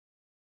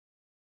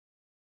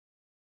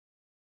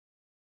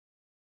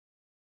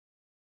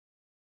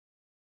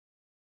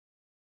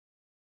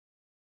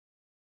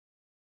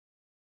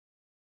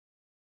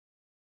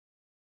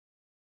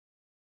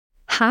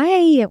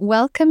Hi,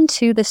 welcome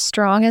to the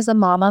Strong as a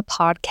Mama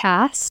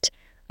podcast.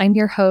 I'm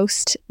your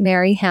host,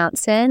 Merrie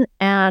Hansen,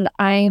 and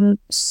I'm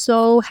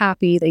so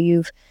happy that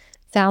you've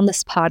found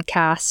this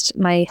podcast.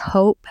 My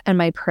hope and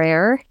my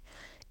prayer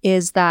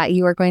is that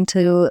you are going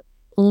to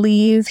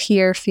leave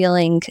here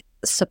feeling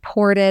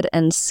supported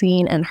and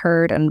seen and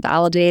heard and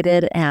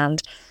validated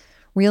and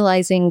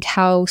realizing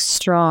how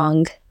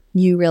strong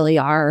you really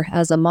are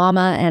as a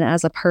mama and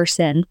as a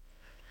person.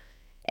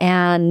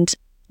 And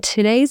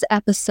today's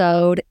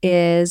episode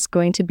is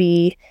going to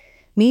be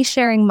me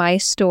sharing my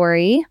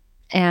story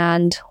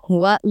and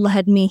what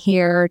led me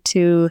here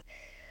to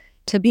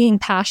being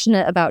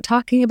passionate about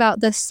talking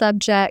about this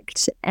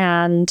subject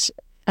and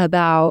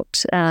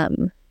about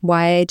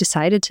why I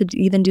decided to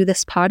even do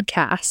this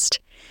podcast.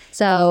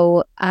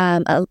 So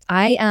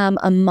I am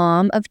a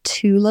mom of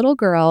two little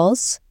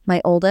girls.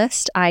 My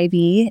oldest,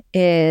 Ivy,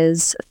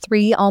 is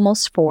 3,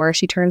 almost 4.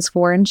 She turns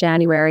 4 in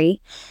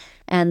January.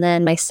 And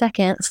then my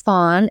second,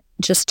 Fawn,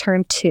 just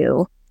turned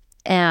 2.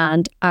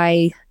 And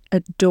I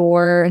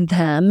adore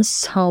them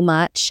so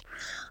much.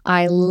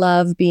 I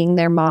love being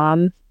their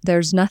mom.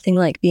 There's nothing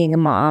like being a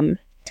mom.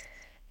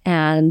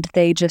 And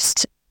they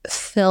just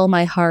fill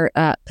my heart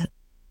up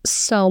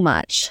so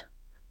much.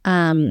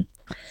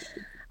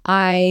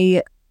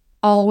 I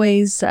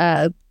always,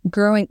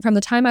 growing from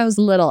the time I was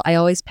little, I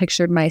always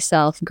pictured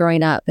myself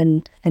growing up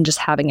and just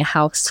having a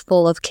house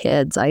full of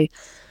kids. I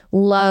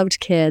loved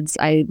kids.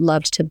 I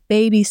loved to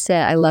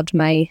babysit. I loved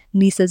my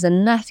nieces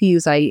and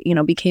nephews. I,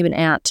 became an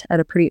aunt at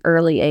a pretty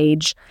early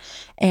age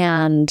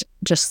and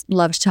just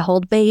loved to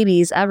hold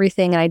babies,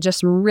 everything. And I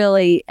just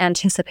really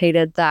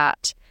anticipated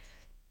that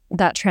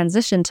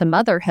transition to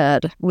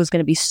motherhood was going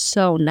to be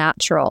so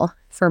natural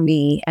for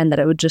me and that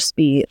it would just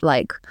be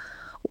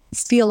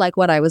feel like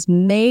what I was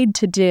made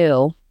to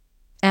do.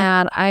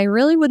 And I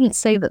really wouldn't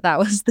say that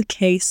was the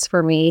case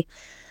for me.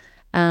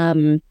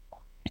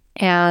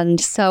 And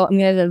so I'm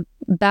going to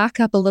back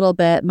up a little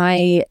bit.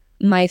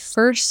 My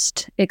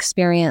first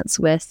experience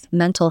with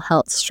mental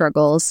health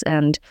struggles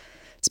and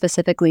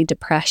specifically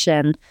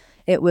depression,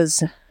 it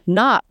was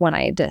not when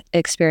I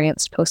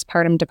experienced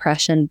postpartum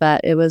depression, but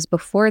it was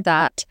before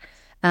that.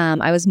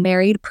 I was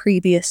married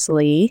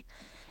previously.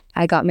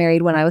 I got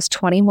married when I was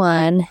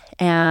 21,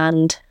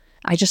 and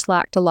I just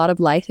lacked a lot of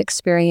life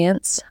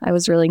experience. I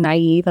was really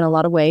naive in a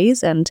lot of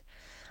ways, and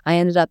I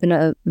ended up in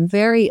a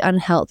very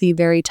unhealthy,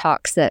 very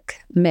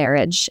toxic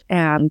marriage,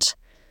 and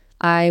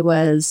I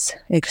was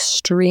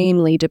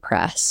extremely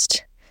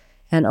depressed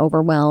and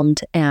overwhelmed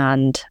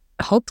and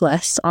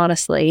hopeless,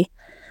 honestly.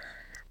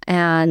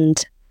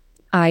 And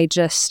I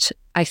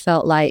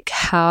felt like,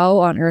 how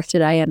on earth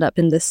did I end up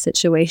in this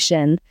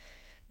situation?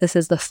 This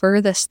is the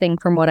furthest thing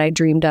from what I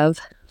dreamed of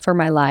for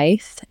my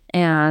life,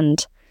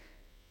 and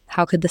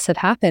how could this have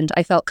happened?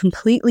 I felt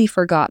completely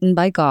forgotten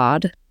by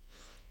God.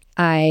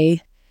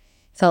 I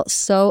felt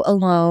so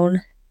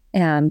alone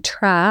and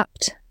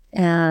trapped,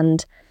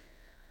 and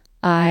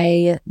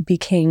I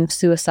became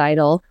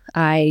suicidal.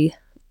 I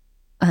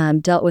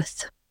dealt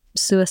with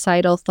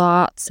suicidal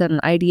thoughts and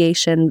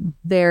ideation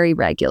very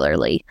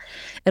regularly.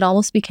 It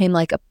almost became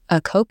like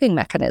a coping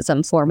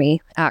mechanism for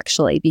me,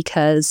 actually,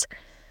 because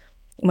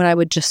when I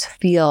would just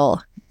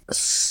feel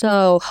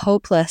so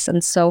hopeless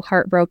and so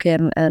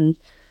heartbroken and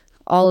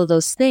all of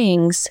those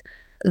things,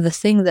 the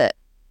thing that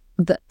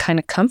kind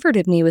of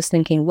comforted me was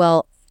thinking,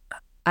 well,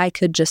 I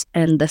could just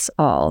end this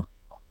all.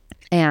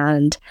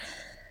 And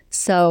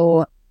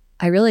so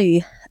I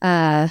really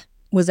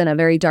was in a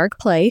very dark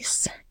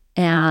place.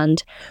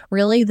 And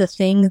really the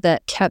thing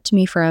that kept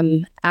me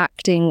from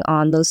acting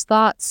on those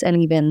thoughts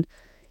and even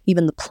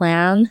the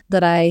plan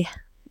that I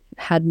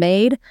had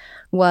made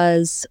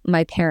was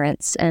my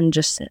parents, and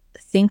just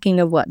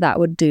thinking of what that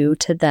would do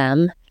to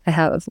them. I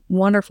have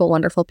wonderful,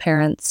 wonderful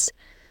parents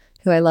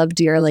who I love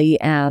dearly,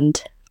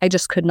 and I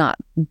just could not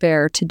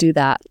bear to do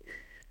that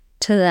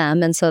to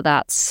them. And so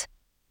that's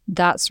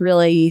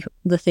really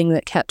the thing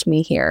that kept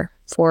me here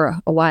for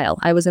a while.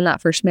 I was in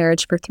that first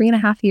marriage for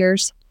 3.5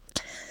 years,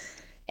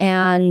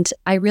 and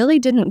I really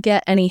didn't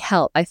get any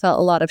help. I felt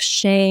a lot of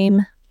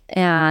shame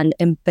and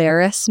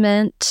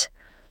embarrassment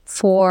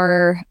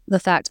for the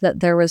fact that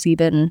there was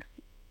even,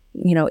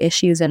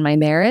 issues in my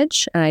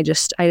marriage. And I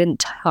didn't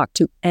talk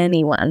to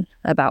anyone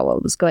about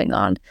what was going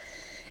on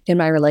in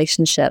my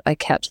relationship. I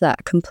kept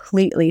that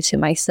completely to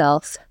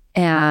myself.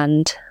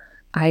 And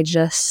I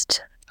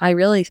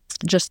really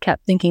just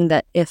kept thinking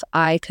that if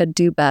I could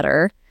do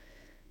better,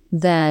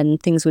 then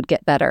things would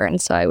get better.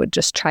 And so I would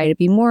just try to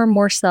be more and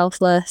more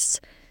selfless,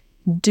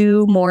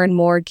 do more and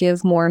more,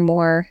 give more and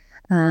more,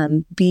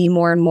 be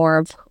more and more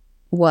of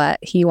what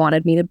he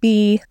wanted me to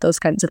be, those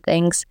kinds of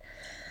things.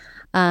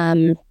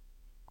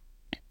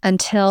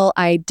 Until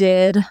I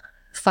did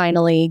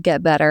finally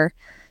get better.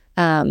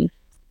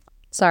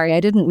 Sorry, I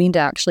didn't mean to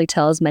actually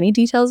tell as many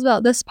details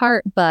about this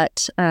part,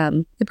 but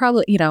it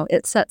probably,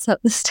 it sets up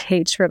the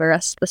stage for the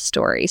rest of the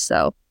story.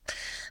 So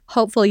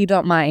hopefully you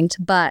don't mind.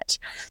 But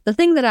the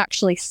thing that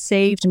actually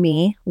saved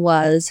me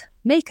was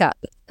makeup.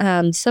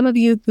 Some of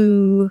you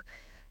who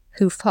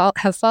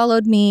have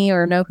followed me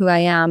or know who I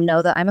am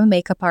know that I'm a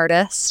makeup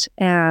artist,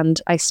 and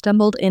I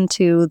stumbled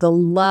into the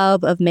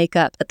love of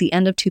makeup at the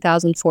end of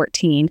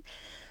 2014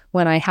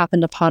 when I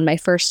happened upon my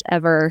first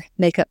ever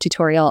makeup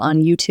tutorial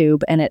on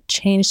YouTube, and it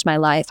changed my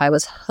life. I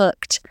was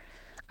hooked.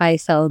 I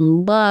fell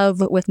in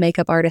love with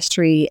makeup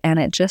artistry, and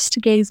it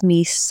just gave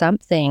me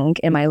something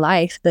in my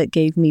life that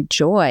gave me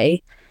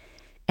joy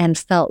and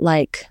felt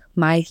like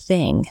my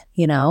thing,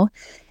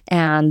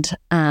 And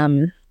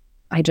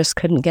I just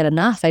couldn't get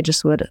enough. I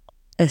just would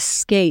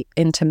escape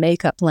into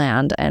makeup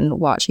land and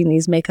watching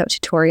these makeup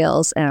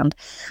tutorials. And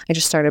I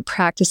just started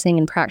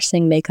practicing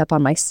makeup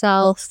on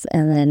myself,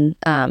 and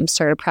then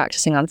started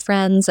practicing on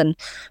friends. And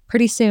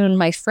pretty soon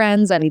my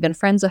friends and even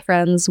friends of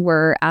friends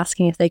were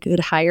asking if they could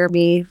hire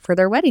me for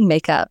their wedding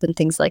makeup and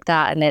things like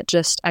that. And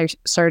I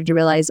started to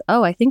realize,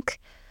 I think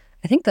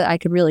that I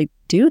could really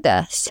do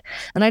this.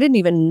 And I didn't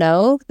even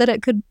know that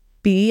it could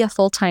be a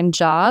full-time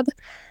job.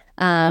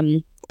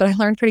 But I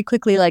learned pretty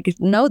quickly,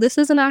 no, this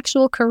is an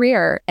actual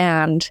career.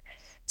 And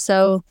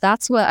so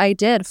that's what I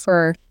did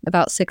for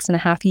about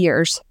 6.5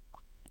 years.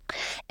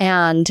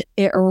 And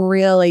it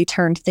really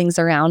turned things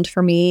around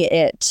for me.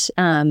 It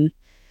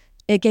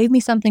gave me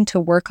something to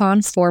work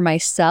on for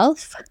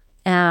myself,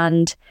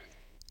 and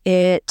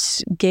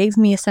it gave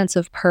me a sense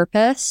of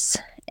purpose.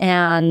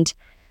 And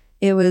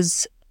it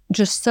was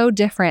just so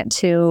different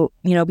to,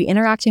 be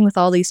interacting with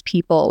all these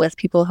people, with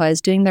people who I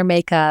was doing their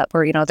makeup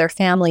or, their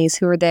families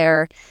who were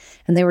there.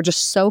 And they were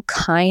just so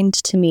kind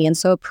to me and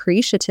so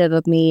appreciative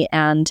of me.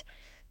 And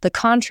the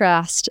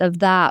contrast of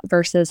that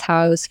versus how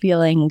I was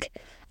feeling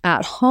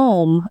at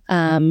home,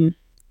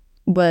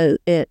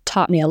 it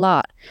taught me a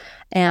lot.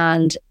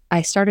 And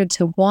I started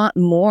to want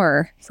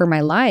more for my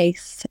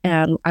life,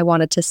 and I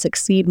wanted to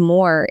succeed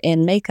more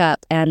in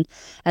makeup. And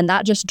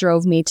that just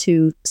drove me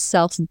to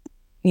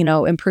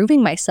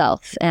improving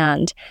myself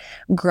and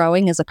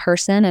growing as a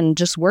person and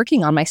just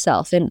working on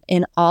myself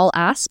in all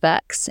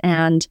aspects.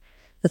 And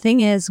the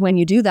thing is, when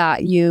you do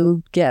that,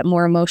 you get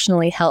more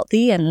emotionally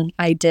healthy. And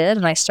I did.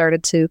 And I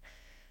started to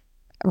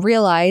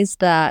realize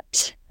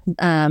that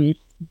the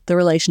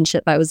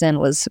relationship I was in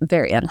was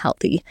very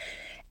unhealthy.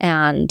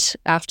 And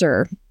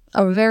after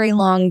a very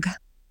long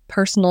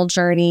personal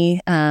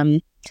journey,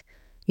 not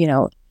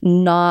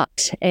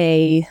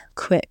a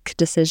quick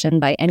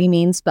decision by any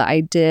means, but I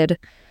did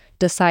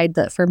decide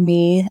that for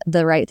me,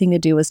 the right thing to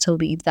do was to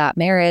leave that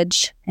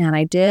marriage. And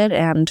I did.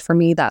 And for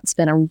me, that's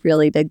been a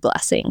really big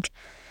blessing.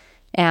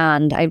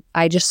 And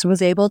I just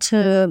was able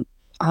to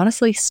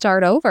honestly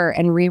start over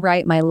and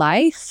rewrite my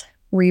life,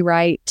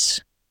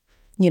 rewrite,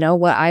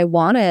 what I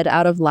wanted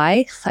out of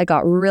life. I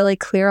got really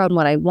clear on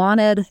what I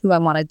wanted, who I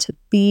wanted to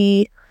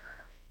be,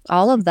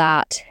 all of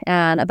that.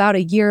 And about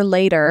a year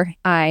later,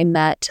 I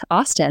met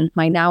Austin,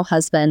 my now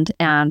husband,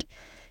 and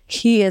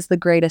he is the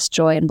greatest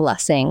joy and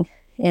blessing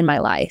in my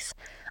life.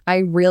 I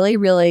really,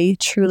 really,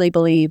 truly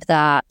believe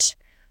that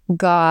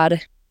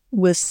God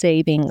was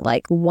saving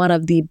one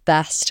of the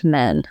best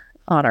men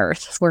on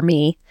earth for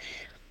me.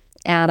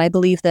 And I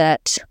believe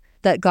that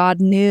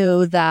God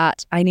knew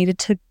that I needed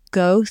to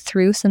go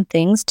through some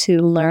things to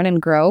learn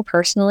and grow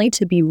personally,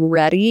 to be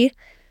ready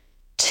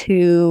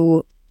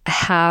to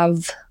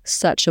have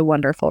such a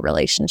wonderful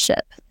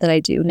relationship that I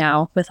do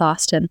now with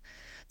Austin.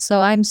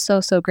 So I'm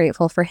so, so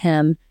grateful for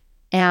him.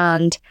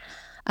 And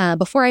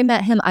before I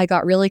met him, I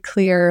got really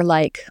clear,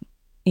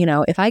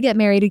 if I get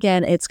married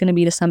again, it's going to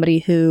be to somebody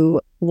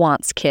who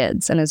wants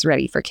kids and is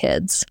ready for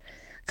kids,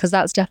 because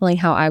that's definitely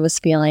how I was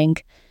feeling.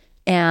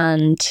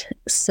 And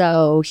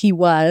so he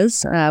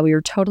was. We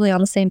were totally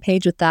on the same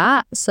page with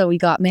that. So we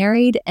got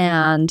married,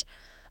 and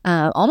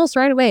almost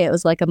right away, it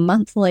was like a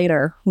month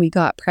later, we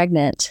got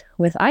pregnant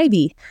with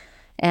Ivy.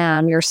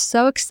 And we were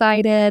so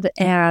excited.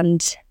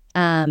 And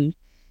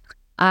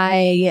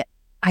I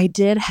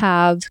did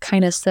have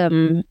kind of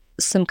some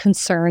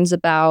concerns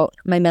about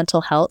my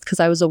mental health,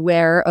 because I was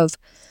aware of,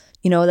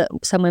 that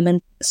some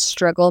women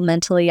struggle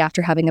mentally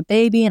after having a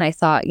baby. And I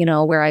thought,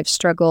 where I've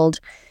struggled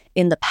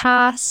in the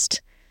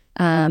past,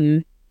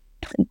 am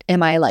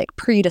I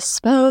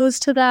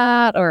predisposed to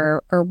that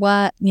or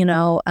what,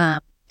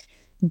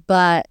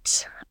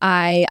 but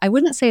I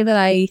wouldn't say that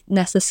I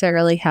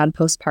necessarily had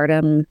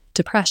postpartum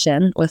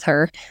depression with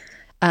her.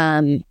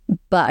 But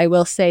I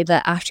will say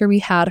that after we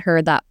had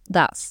her,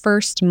 that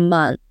first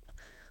month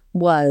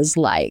was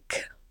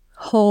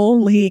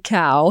holy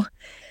cow.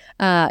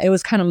 It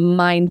was kind of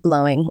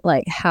mind-blowing,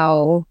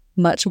 how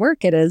much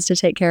work it is to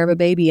take care of a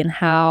baby, and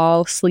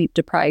how sleep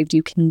deprived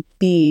you can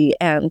be,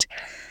 and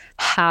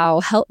how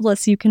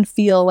helpless you can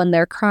feel when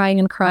they're crying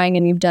and crying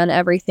and you've done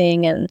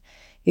everything and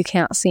you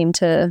can't seem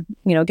to,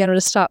 get them to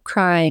stop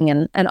crying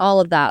and all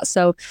of that.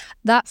 So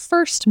that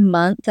first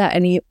month, at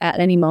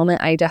any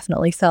moment, I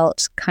definitely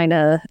felt kind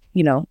of,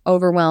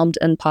 overwhelmed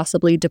and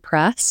possibly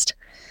depressed.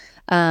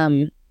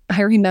 I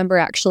remember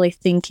actually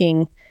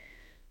thinking,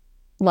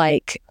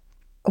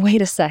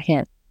 wait a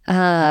second,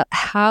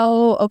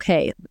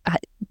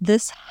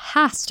 this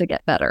has to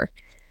get better.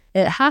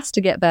 It has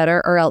to get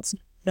better, or else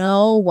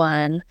no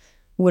one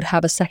would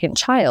have a second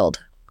child.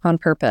 on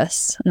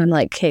purpose. And I'm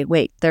like, okay,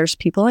 wait, there's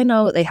people I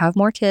know, they have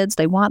more kids,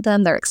 they want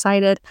them, they're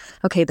excited.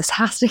 Okay, this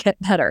has to get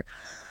better.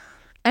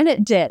 And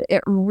it did.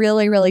 It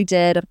really, really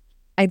did.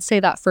 I'd say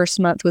that first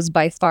month was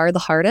by far the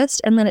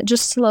hardest. And then it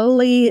just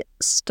slowly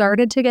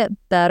started to get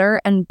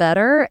better and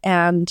better.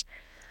 And,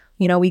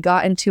 we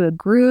got into a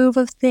groove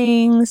of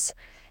things.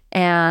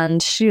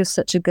 And she was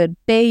such a good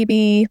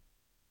baby,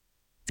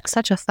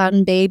 such a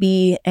fun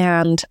baby.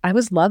 And I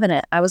was loving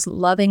it. I was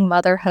loving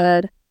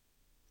motherhood.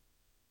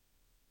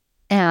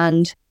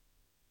 And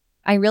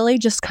I really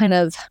just kind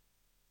of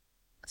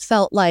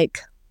felt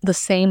like the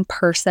same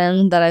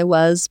person that I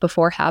was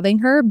before having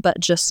her, but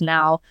just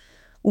now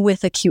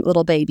with a cute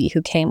little baby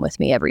who came with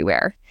me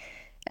everywhere.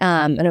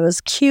 And it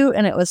was cute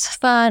and it was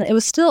fun. It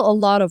was still a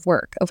lot of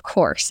work, of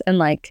course. And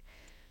like,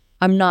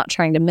 I'm not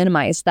trying to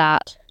minimize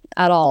that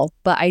at all,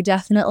 but I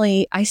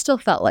still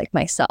felt like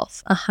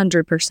myself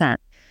 100%.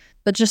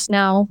 But just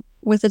now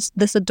with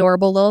this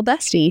adorable little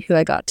bestie who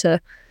I got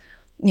to,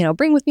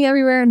 bring with me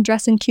everywhere and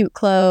dress in cute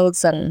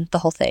clothes and the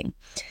whole thing.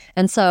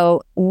 And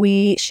so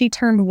she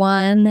turned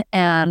 1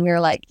 and we were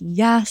like,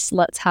 yes,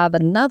 let's have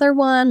another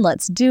one.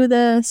 Let's do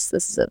this.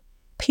 This is a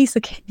piece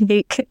of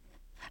cake.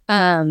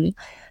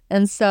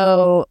 And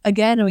so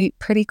again, we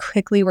pretty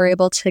quickly were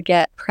able to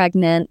get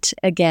pregnant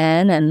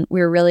again, and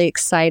we were really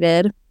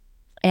excited.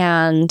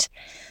 And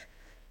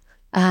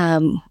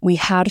we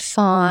had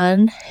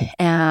Fawn,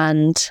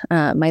 and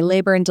my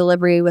labor and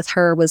delivery with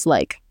her was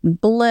like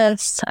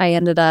bliss. I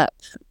ended up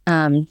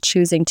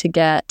choosing to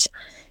get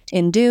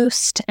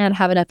induced and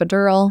have an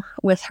epidural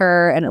with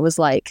her, and it was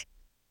like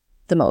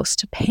the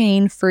most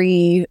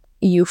pain-free,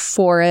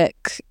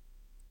 euphoric,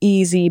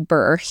 easy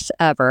birth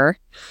ever.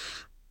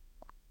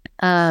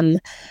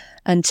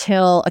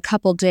 Until a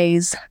couple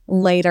days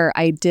later,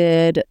 I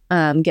did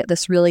get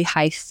this really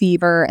high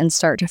fever and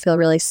start to feel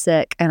really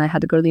sick, and I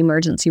had to go to the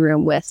emergency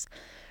room with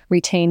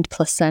retained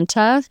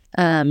placenta.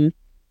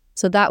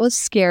 So that was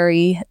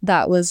scary.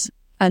 That was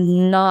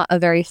not a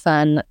very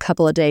fun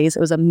couple of days. It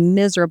was a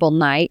miserable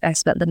night. I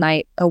spent the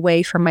night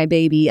away from my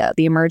baby at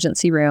the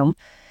emergency room.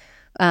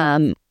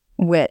 And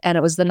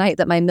it was the night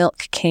that my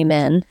milk came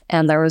in,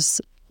 and there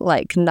was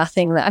like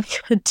nothing that I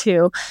could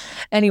do.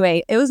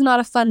 Anyway, it was not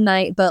a fun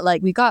night, but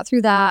like we got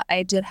through that.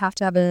 I did have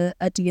to have a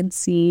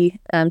D&C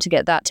to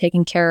get that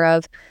taken care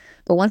of.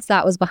 But once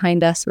that was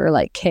behind us, we were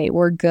like, okay,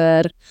 we're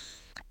good.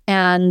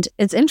 And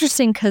it's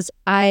interesting because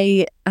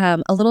a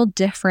little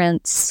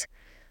difference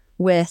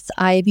with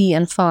Ivy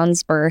and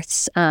Fawn's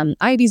births.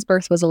 Ivy's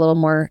birth was a little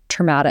more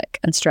traumatic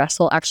and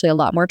stressful, actually a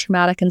lot more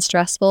traumatic and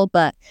stressful,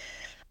 but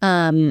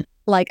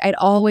like I'd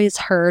always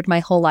heard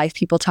my whole life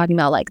people talking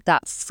about like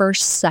that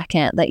first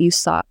second that you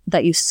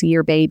see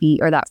your baby,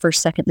 or that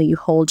first second that you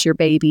hold your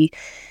baby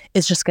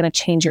is just going to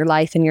change your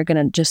life, and you're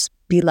going to just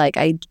be like,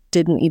 I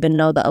didn't even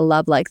know that a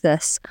love like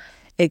this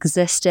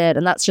existed.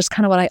 And that's just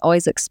kind of what I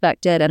always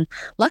expected. And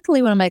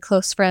luckily one of my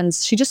close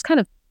friends, she just kind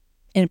of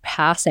in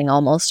passing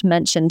almost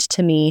mentioned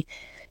to me,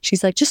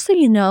 she's like, just so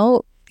you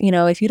know,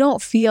 if you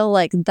don't feel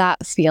like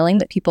that feeling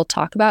that people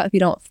talk about, if you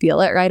don't feel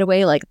it right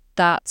away, like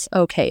that's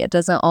okay. It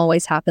doesn't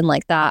always happen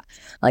like that.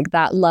 Like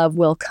that love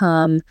will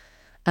come.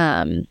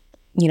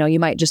 You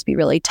might just be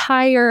really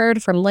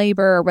tired from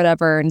labor or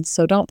whatever. And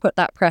so don't put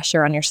that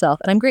pressure on yourself.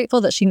 And I'm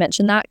grateful that she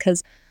mentioned that,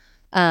 because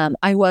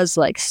I was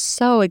like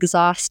so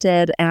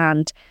exhausted,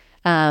 and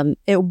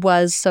it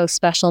was so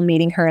special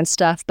meeting her and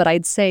stuff. But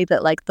I'd say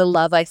that like the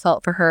love I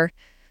felt for her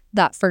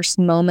that first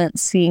moment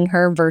seeing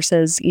her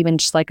versus even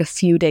just like a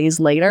few days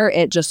later,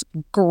 it just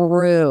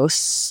grew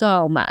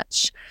so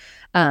much,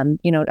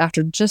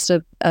 after just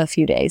a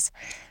few days.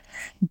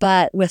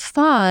 But with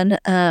Fawn,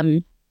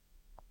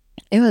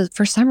 it was,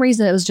 for some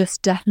reason, it was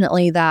just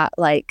definitely that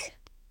like,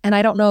 and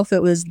I don't know if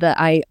it was that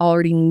I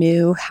already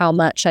knew how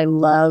much I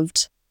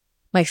loved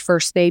my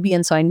first baby,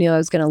 and so I knew I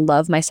was going to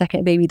love my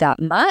second baby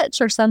that much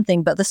or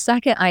something. But the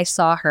second I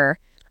saw her,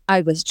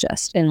 I was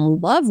just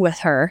in love with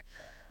her.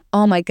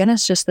 Oh my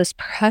goodness, just this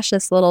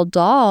precious little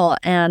doll.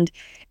 And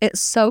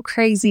it's so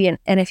crazy.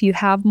 And if you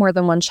have more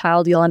than one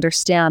child, you'll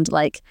understand,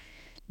 like,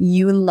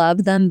 you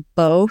love them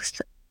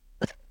both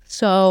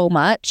so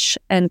much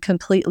and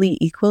completely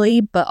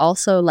equally, but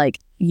also like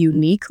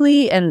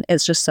uniquely. And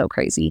it's just so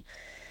crazy.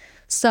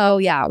 So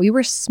yeah, we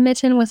were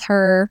smitten with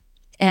her.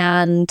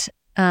 And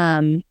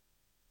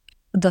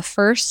the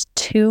first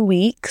 2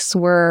 weeks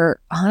were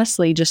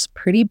honestly just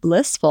pretty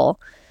blissful.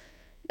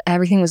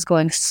 Everything was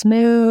going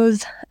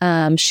smooth.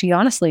 She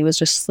honestly was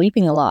just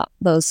sleeping a lot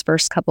those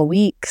first couple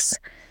weeks.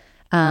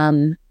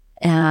 And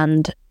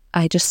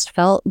I just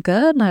felt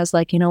good. And I was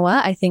like, you know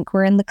what? I think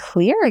we're in the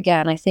clear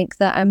again. I think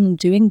that I'm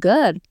doing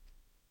good.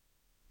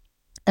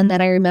 And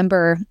then I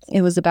remember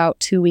it was about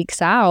 2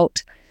 weeks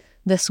out,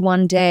 this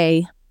one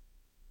day,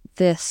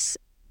 this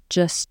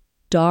just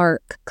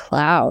dark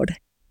cloud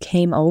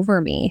came over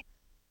me,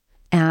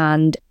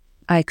 and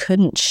I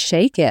couldn't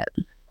shake it.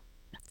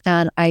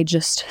 And I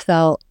just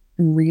felt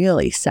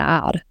really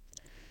sad.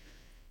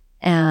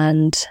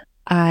 And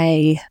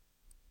I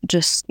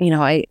just,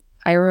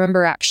 I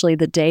remember actually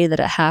the day that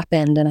it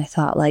happened, and I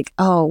thought like,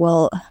 oh,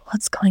 well,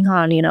 what's going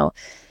on?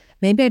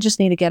 Maybe I just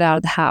need to get out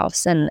of the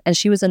house. And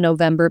she was a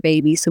November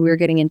baby, so we were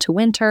getting into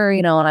winter,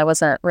 and I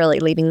wasn't really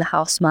leaving the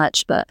house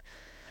much, but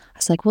I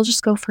was like, we'll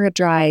just go for a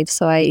drive.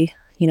 So I,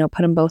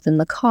 put them both in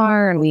the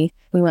car, and we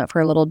went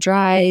for a little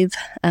drive,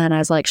 and I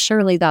was like,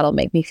 surely that'll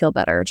make me feel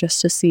better just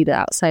to see the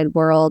outside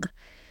world.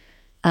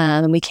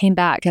 And we came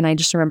back, and I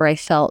just remember I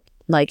felt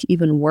like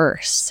even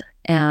worse,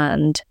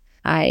 and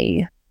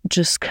I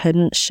just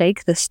couldn't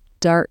shake this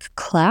dark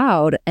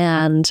cloud.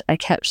 And I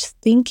kept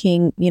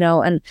thinking,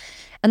 and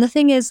the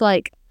thing is,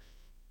 like,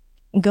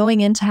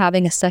 going into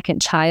having a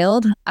second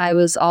child, I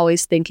was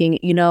always thinking,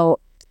 no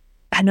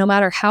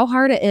matter how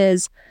hard it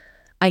is,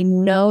 I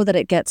know that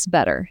it gets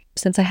better.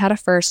 Since I had a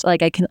first,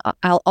 like,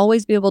 I'll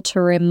always be able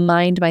to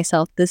remind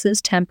myself, this is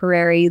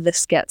temporary,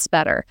 this gets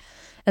better.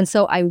 And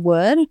so I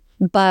would,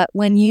 but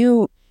when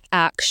you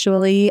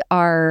actually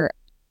are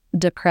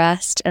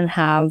depressed and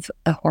have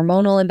a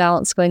hormonal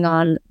imbalance going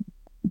on,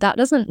 that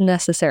doesn't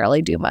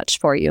necessarily do much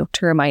for you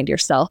to remind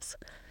yourself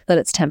that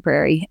it's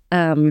temporary.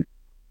 I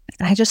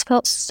just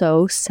felt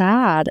so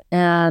sad,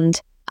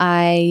 but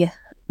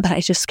I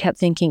just kept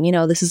thinking,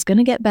 this is going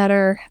to get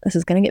better. This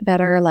is going to get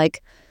better.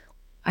 Like,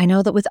 I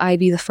know that with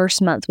Ivy, the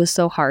first month was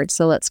so hard,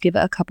 so let's give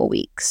it a couple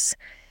weeks.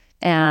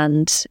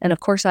 And of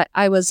course,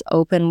 I was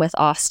open with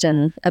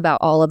Austin about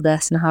all of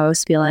this and how I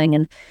was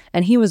feeling.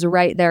 And he was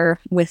right there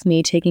with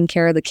me, taking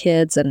care of the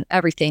kids and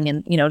everything,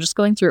 and, just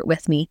going through it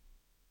with me.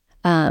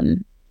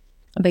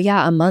 But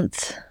yeah, a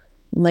month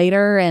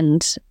later,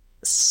 and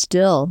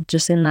still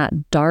just in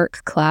that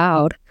dark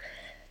cloud.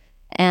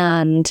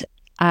 And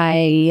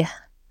I,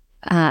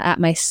 at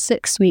my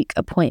 6-week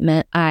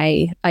appointment,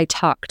 I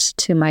talked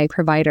to my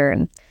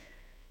provider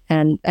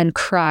and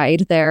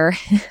cried there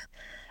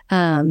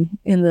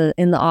in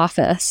the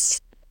office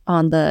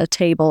on the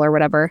table or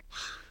whatever,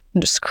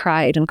 and just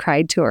cried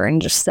to her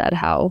and just said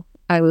how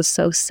I was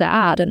so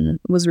sad and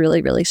was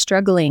really, really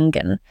struggling.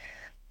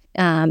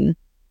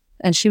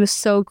 And she was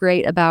so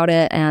great about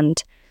it.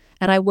 And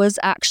I was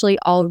actually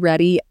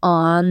already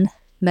on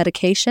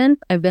medication.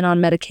 I've been on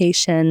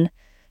medication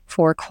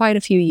for quite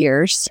a few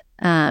years,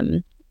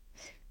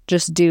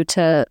 just due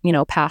to,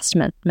 past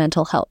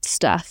mental health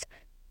stuff.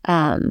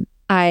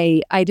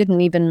 I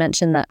didn't even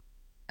mention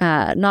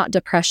that, not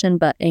depression,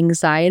 but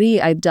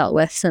anxiety I've dealt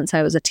with since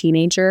I was a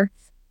teenager.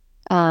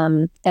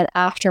 And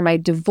after my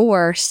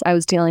divorce, I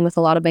was dealing with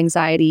a lot of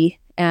anxiety,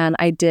 and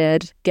I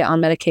did get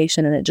on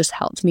medication, and it just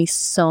helped me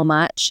so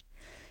much.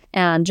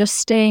 And just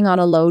staying on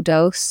a low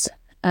dose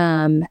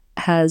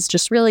has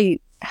just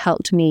really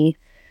helped me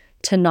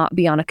to not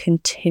be on a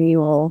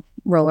continual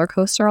roller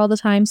coaster all the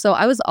time. So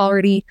I was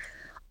already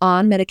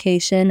on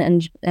medication,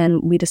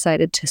 and we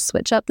decided to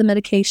switch up the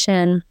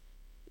medication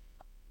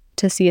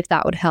to see if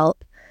that would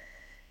help.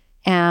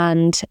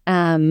 And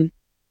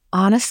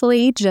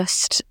honestly,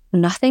 just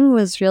nothing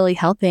was really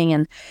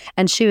helping.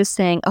 And she was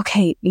saying,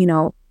 okay,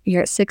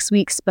 you're at 6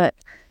 weeks, but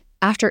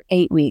after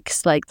 8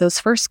 weeks, like those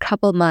first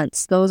couple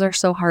months, those are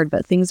so hard,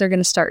 but things are going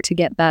to start to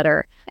get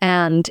better.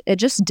 And it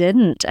just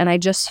didn't. And I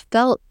just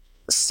felt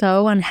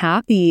so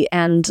unhappy.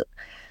 And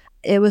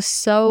it was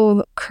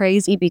so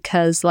crazy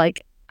because,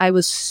 like, I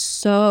was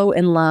so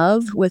in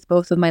love with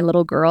both of my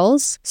little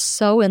girls,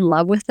 so in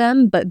love with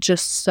them, but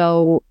just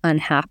so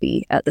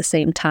unhappy at the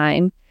same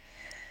time.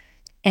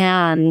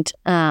 And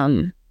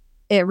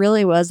it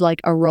really was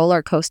like a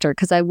roller coaster,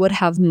 because I would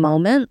have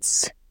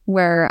moments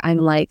where I'm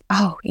like,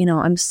 oh,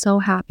 I'm so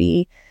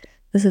happy.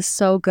 This is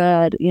so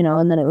good,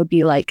 and then it would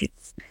be like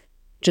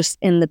just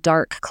in the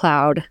dark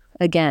cloud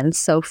again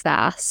so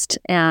fast.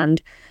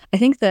 And I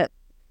think that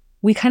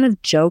we kind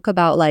of joke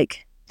about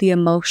like the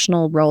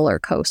emotional roller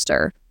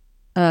coaster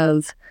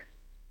of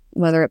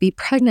whether it be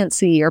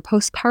pregnancy or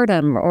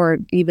postpartum or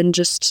even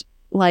just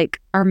like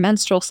our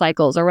menstrual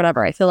cycles or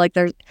whatever. I feel like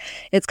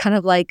it's kind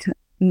of like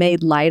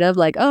made light of,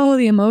 like, oh,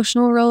 the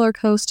emotional roller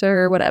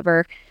coaster or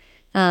whatever.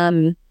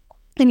 And,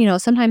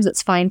 sometimes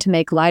it's fine to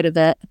make light of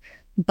it,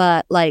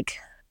 but like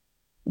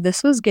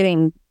this was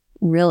getting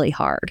really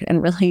hard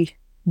and really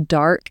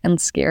dark and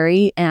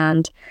scary.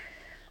 And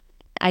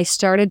I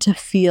started to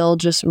feel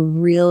just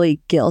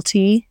really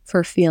guilty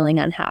for feeling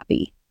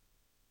unhappy,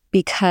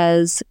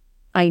 because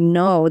I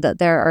know that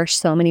there are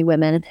so many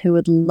women who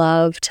would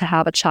love to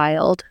have a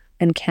child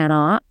and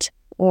cannot,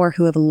 or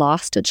who have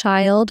lost a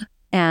child.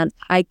 And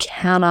I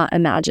cannot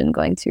imagine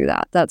going through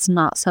that. That's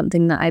not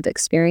something that I've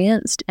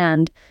experienced.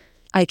 And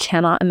I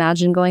cannot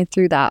imagine going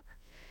through that.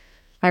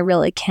 I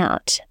really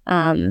can't.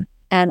 And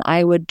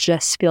I would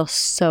just feel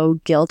so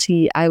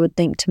guilty. I would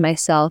think to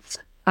myself,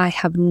 I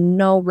have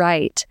no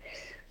right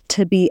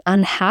to be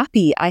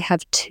unhappy. I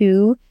have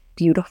 2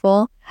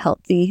 beautiful,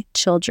 healthy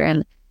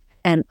children,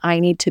 and I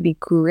need to be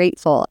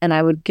grateful. And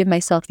I would give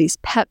myself these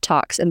pep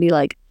talks and be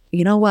like,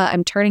 you know what?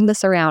 I'm turning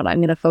this around. I'm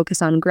going to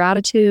focus on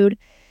gratitude,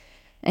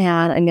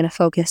 and I'm going to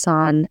focus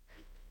on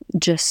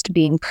just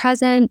being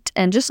present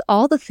and just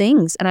all the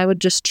things. And I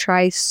would just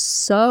try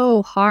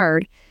so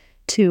hard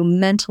to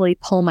mentally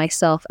pull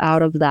myself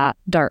out of that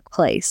dark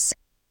place.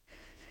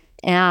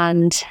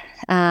 And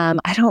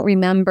I don't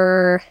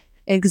remember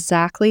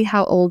exactly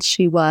how old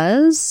she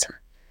was.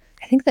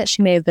 I think that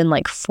she may have been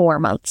like 4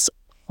 months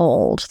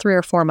old, 3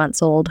 or 4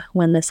 months old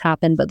when this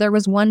happened. But there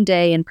was one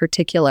day in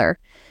particular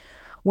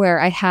where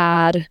I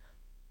had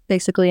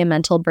basically a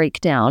mental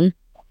breakdown,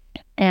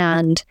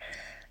 and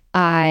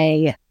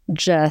I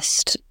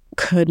just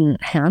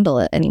couldn't handle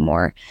it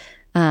anymore.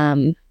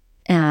 And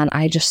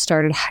I just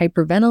started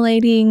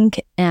hyperventilating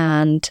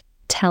and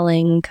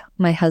telling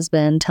my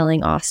husband,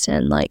 telling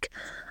Austin, like,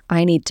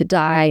 I need to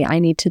die. I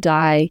need to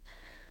die.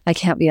 I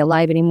can't be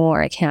alive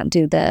anymore. I can't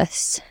do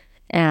this.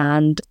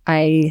 And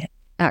I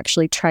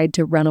actually tried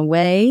to run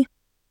away.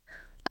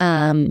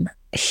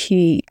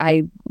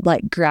 I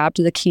like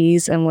grabbed the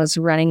keys and was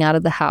running out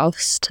of the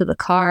house to the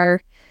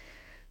car.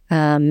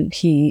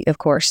 He, of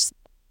course,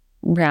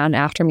 ran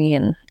after me,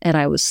 and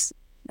I was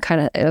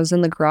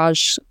in the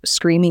garage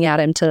screaming at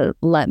him to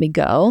let me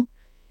go.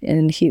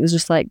 And he was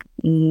just like,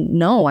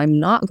 no, I'm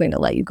not going to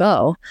let you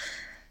go.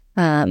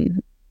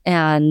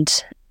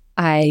 And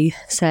I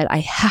said, I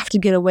have to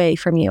get away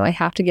from you. I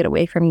have to get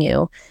away from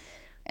you.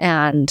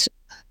 And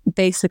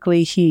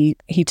basically he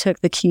took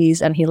the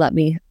keys and he let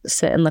me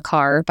sit in the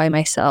car by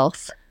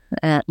myself.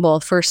 And well,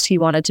 first he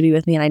wanted to be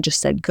with me, and I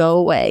just said, go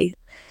away.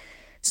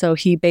 So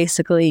he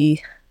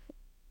basically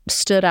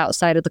stood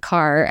outside of the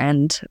car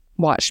and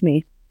watched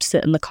me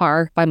sit in the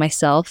car by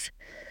myself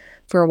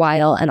for a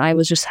while. And I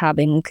was just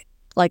having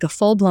like a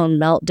full-blown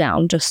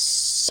meltdown,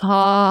 just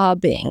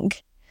sobbing.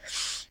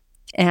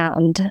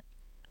 And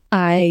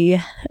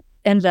I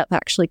ended up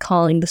actually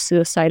calling the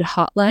suicide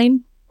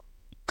hotline.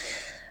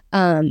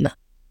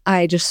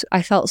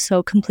 I felt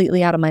so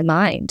completely out of my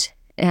mind,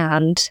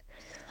 and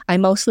I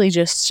mostly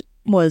just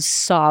was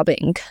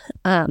sobbing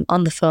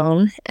on the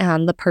phone,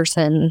 and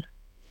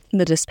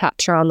the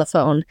dispatcher on the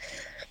phone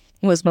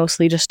was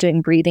mostly just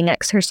doing breathing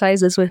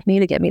exercises with me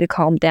to get me to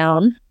calm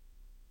down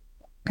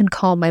and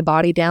calm my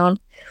body down.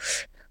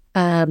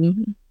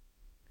 And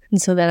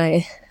so then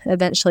I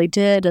eventually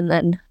did, and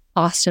then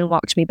Austin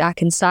walked me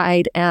back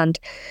inside. And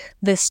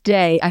this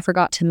day, I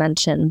forgot to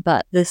mention,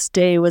 but this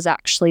day was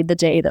actually the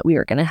day that we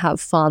were going to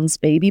have Fawn's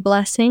baby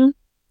blessing.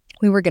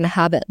 We were going to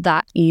have it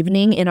that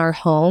evening in our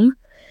home.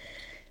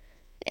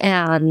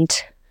 And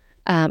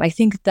I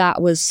think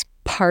that was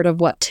part of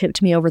what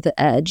tipped me over the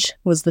edge,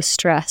 was the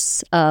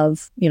stress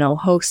of,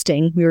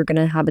 hosting. We were going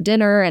to have a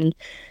dinner and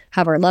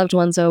have our loved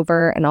ones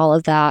over and all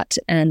of that.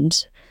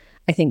 And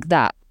I think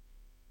that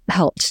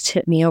helped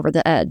tip me over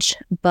the edge.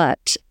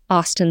 But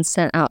Austin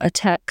sent out a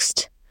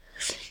text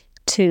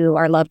to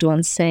our loved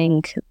ones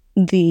saying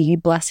the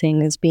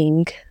blessing is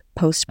being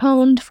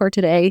postponed for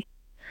today.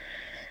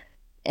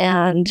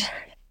 And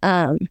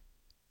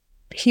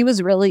he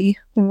was really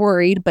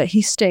worried, but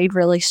he stayed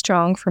really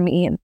strong for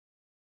me. And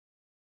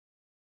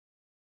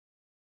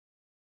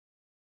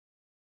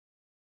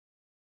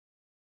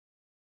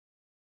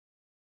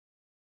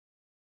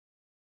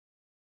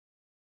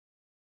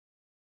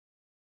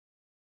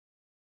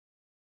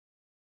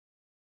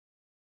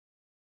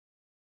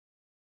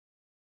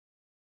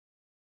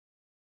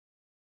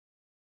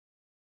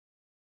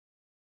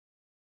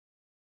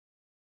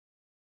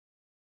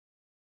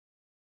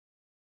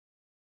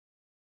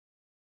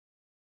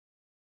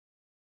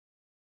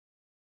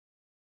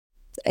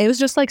it was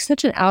just like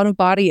such an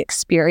out-of-body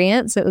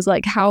experience. It was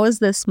like, how is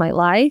this my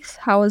life?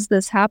 How is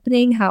this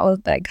happening? How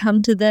have I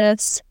come to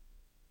this?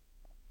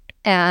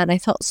 And I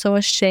felt so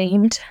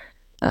ashamed,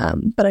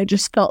 but I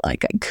just felt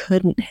like I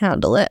couldn't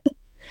handle it.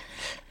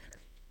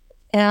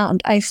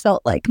 And I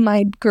felt like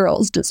my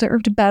girls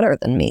deserved better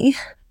than me.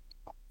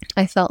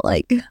 I felt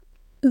like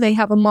they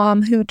have a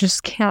mom who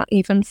just can't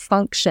even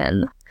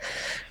function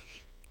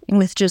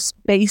with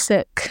just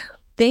basic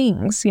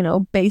things,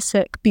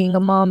 basic being a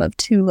mom of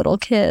 2 little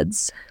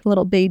kids, a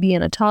little baby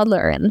and a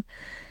toddler. And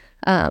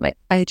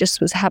I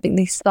just was having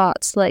these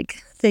thoughts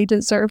like they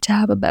deserve to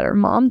have a better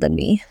mom than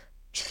me.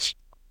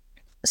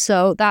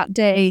 So that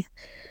day,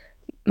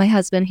 my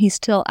husband, he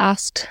still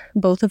asked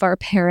both of our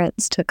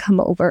parents to come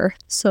over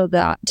so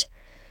that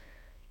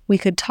we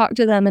could talk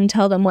to them and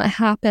tell them what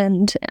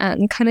happened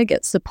and kind of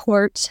get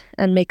support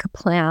and make a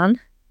plan.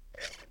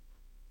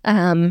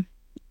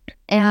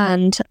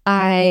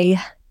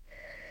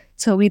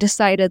 So we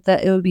decided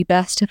that it would be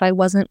best if I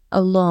wasn't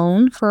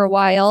alone for a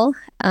while.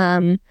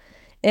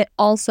 It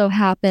also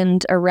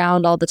happened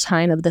around all the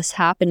time of this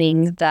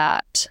happening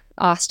that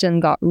Austin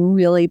got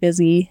really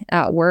busy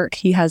at work.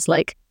 He has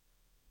like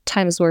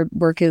times where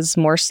work is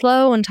more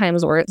slow and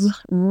times where it's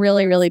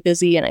really, really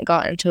busy, and it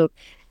got into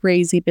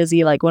crazy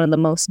busy, like one of the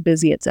most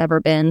busy it's ever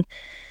been.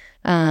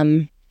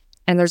 And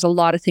there's a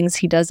lot of things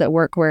he does at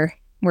work where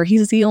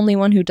he's the only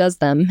one who does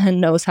them and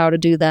knows how to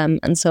do them.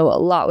 And so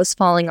a lot was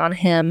falling on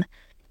him,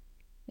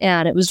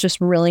 and it was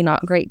just really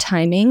not great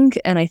timing.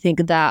 And I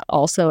think that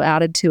also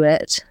added to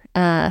it.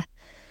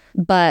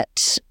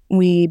 But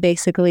we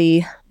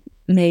basically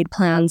made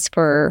plans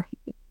for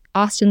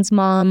Austin's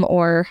mom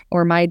or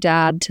my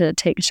dad to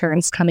take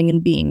turns coming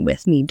and being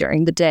with me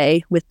during the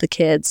day with the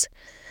kids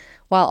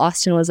while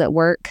Austin was at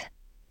work.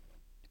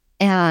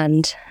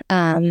 And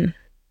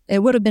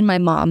it would have been my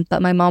mom,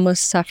 but my mom was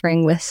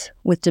suffering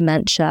with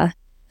dementia.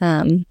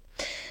 And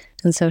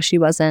so she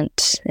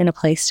wasn't in a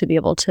place to be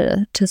able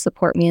to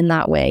support me in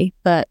that way.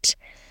 But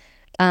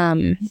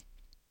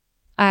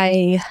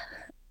I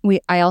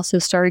also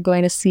started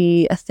going to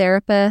see a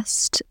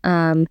therapist.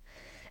 And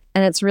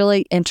it's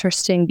really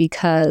interesting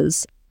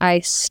because I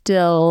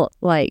still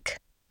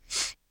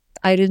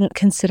I didn't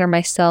consider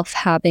myself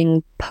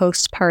having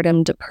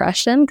postpartum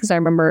depression, because I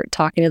remember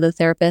talking to the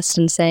therapist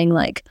and saying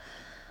like,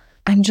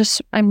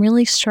 I'm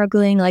really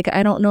struggling. Like,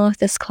 I don't know if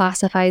this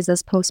classifies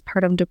as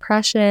postpartum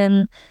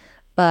depression,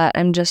 but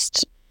I'm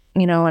just,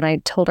 and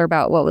I told her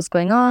about what was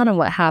going on and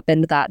what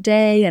happened that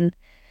day. And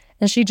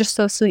she just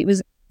so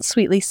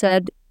sweetly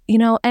said,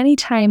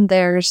 anytime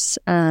there's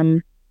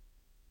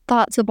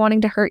thoughts of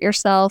wanting to hurt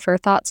yourself or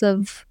thoughts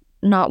of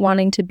not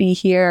wanting to be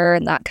here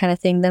and that kind of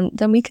thing,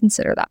 then we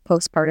consider that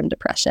postpartum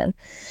depression.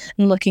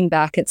 And looking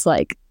back, it's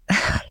like,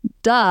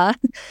 duh.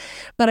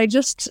 But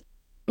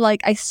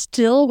I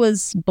still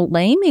was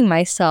blaming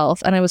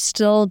myself, and I was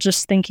still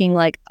just thinking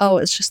like, oh,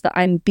 it's just that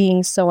I'm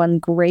being so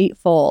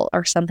ungrateful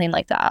or something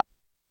like that.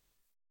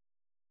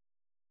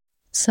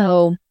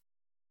 So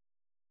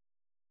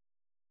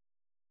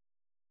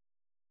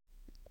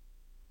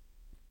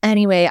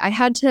anyway, I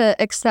had to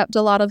accept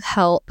a lot of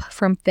help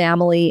from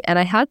family, and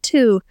I had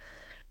to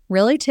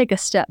really take a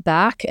step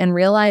back and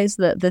realize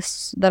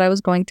that I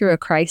was going through a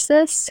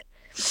crisis,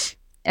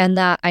 and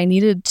that I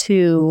needed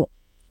to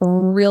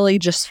really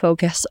just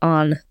focus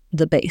on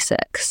the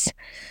basics.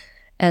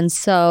 And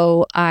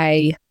so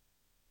I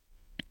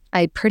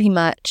pretty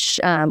much,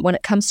 when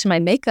it comes to my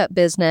makeup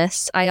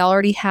business, I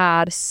already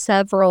had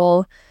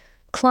several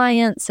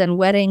clients and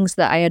weddings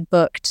that I had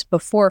booked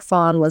before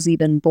Fawn was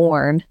even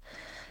born,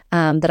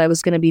 that I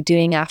was going to be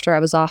doing after I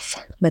was off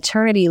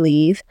maternity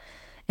leave.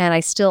 And I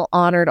still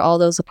honored all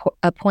those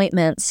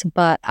appointments,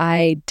 but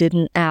I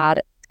didn't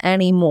add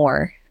any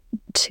more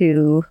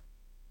to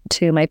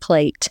my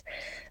plate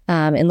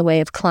in the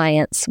way of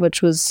clients,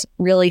 which was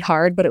really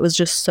hard. But it was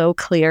just so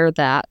clear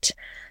that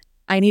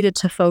I needed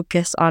to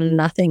focus on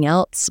nothing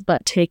else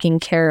but taking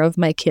care of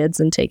my kids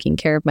and taking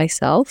care of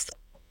myself.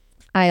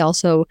 I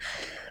also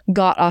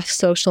got off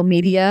social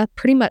media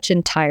pretty much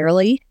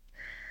entirely.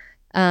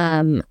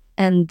 And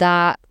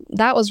that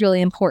was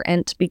really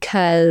important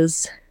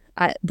because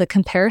the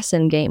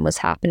comparison game was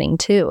happening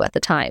too at the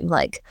time.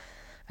 Like,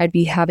 I'd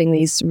be having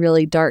these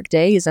really dark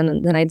days,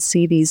 and then I'd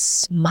see these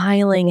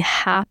smiling,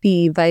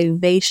 happy,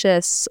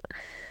 vivacious,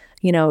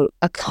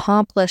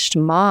 accomplished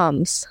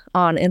moms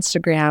on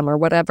Instagram or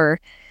whatever.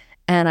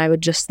 And I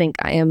would just think,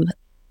 I am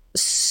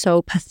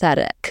so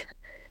pathetic.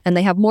 And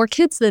they have more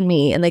kids than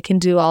me and they can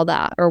do all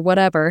that or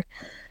whatever.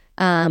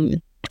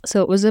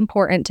 So it was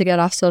important to get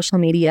off social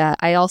media.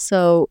 I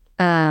also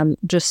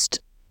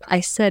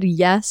I said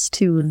yes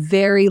to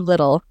very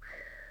little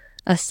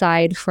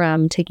aside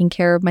from taking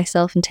care of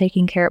myself and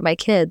taking care of my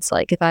kids.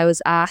 Like, if I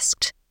was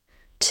asked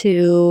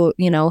to,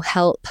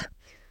 help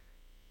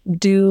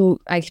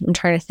I'm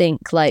trying to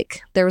think,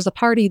 like, there was a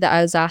party that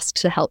I was asked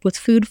to help with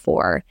food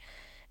for.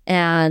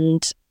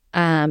 And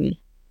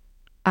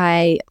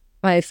my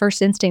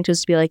first instinct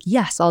was to be like,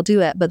 yes, I'll do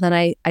it. But then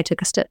I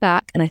took a step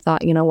back and I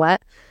thought, you know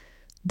what?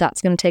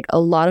 That's going to take a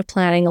lot of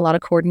planning, a lot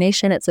of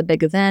coordination. It's a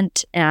big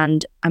event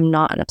and I'm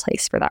not in a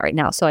place for that right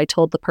now. So I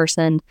told the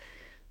person,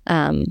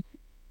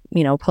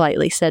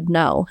 politely said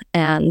no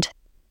and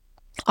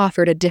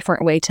offered a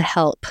different way to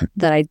help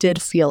that I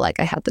did feel like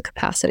I had the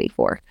capacity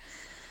for.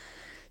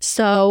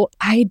 So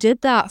I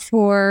did that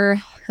for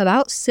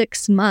about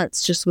 6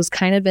 months, just was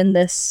kind of in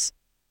this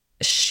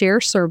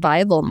sheer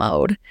survival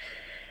mode.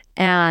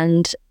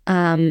 And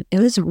it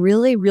was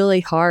really,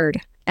 really hard.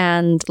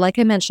 And like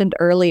I mentioned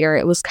earlier,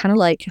 it was kind of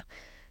like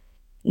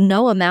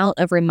no amount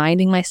of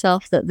reminding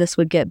myself that this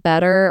would get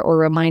better or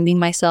reminding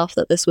myself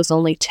that this was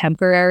only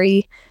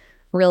temporary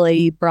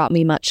really brought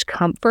me much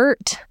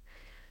comfort.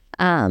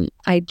 I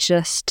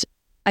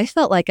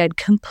felt like I'd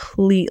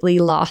completely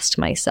lost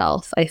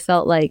myself. I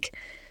felt like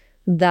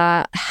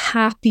that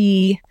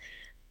happy,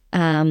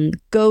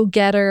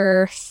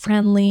 go-getter,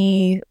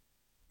 friendly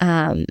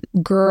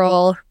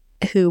girl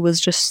who was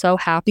just so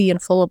happy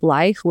and full of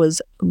life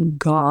was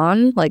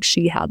gone. Like,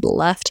 she had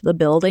left the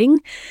building,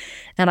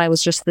 and I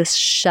was just this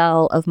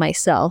shell of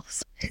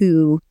myself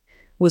who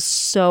was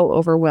so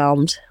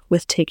overwhelmed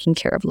with taking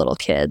care of little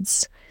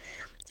kids.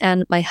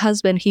 And my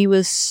husband, he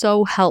was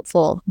so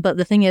helpful, but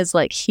the thing is,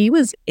 like, he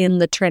was in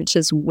the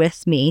trenches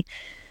with me,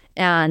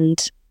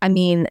 and I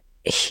mean,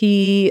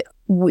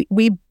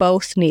 we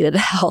both needed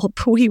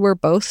help. We were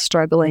both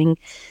struggling,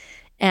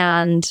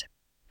 and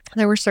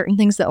there were certain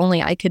things that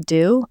only I could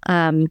do.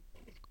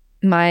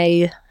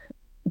 My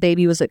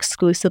baby was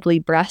exclusively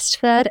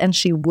breastfed, and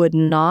she would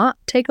not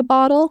take a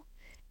bottle,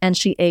 and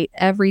she ate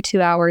every 2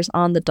 hours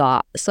on the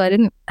dot. So I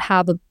didn't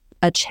have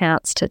a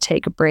chance to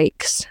take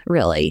breaks,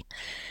 really.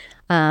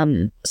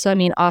 So I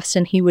mean,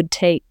 Austin, he would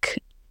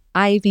take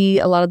Ivy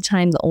a lot of the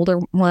time, the older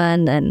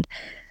one, and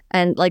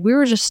like, we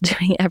were just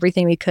doing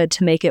everything we could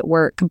to make it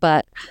work.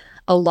 But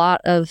a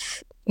lot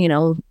of,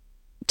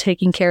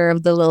 taking care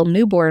of the little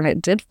newborn,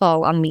 it did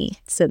fall on me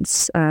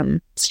since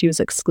she was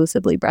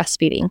exclusively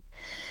breastfeeding.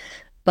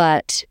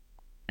 But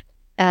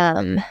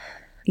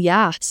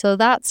yeah, so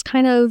that's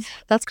kind of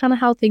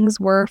how things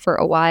were for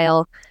a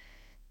while.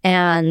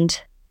 And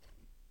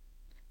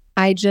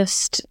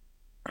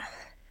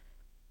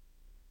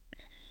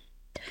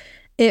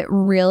it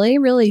really,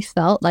 really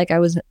felt like I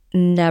was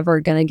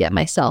never going to get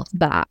myself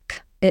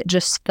back. It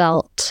just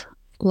felt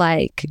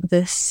like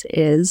this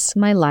is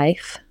my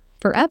life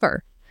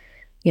forever.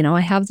 You know,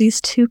 I have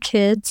these 2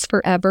 kids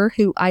forever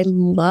who I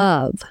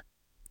love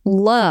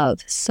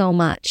so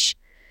much.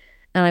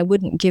 And I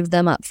wouldn't give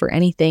them up for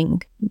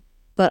anything,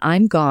 but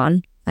I'm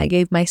gone. I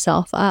gave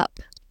myself up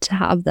to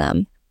have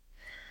them.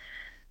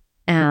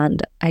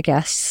 And I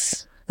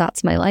guess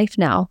that's my life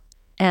now.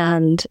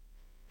 And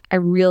I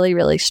really,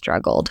 really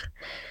struggled.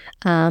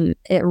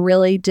 It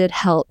really did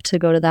help to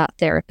go to that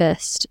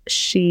therapist.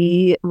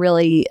 She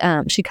really,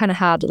 she kind of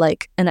had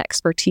like an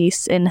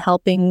expertise in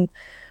helping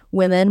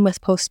women with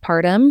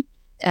postpartum.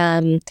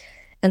 And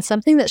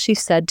something that she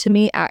said to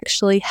me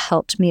actually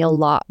helped me a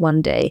lot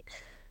one day,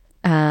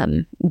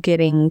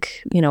 getting,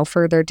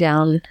 further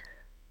down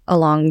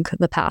along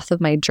the path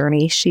of my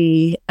journey.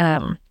 She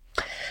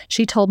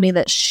told me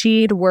that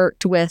she'd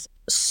worked with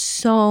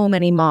so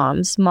many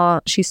moms.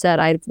 She said,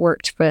 I've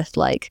worked with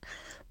like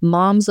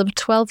moms of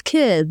 12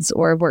 kids,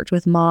 or I've worked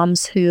with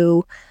moms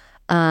who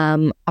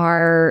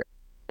are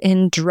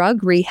in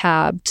drug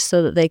rehab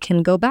so that they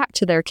can go back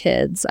to their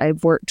kids.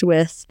 I've worked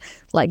with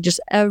like just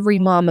every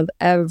mom of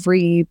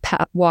every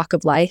walk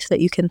of life that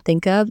you can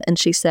think of. And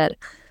she said,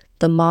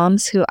 the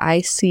moms who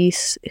I see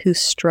who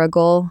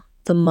struggle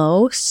the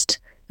most,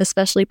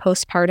 especially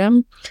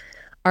postpartum,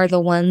 are the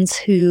ones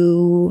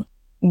who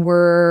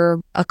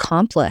were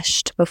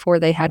accomplished before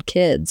they had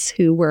kids,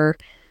 who were,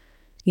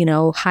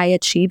 high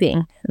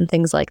achieving and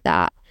things like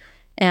that.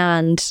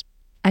 And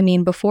I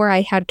mean, before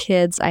I had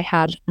kids, I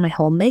had my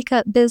whole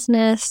makeup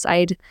business.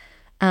 I'd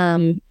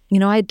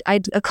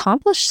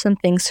accomplished some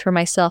things for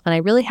myself, and I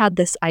really had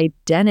this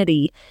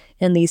identity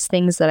in these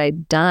things that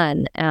I'd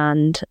done.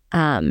 And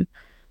I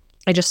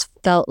just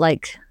felt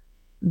like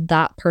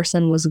that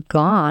person was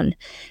gone.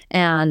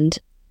 And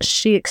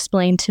she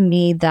explained to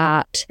me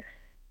that,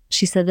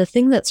 she said, the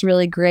thing that's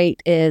really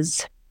great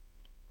is,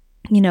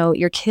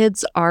 your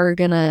kids are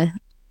going to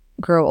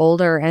grow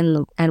older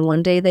and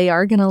one day they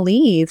are going to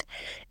leave.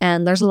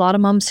 And there's a lot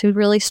of moms who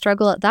really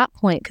struggle at that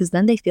point, because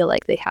then they feel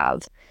like they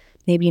have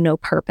maybe no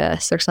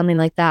purpose or something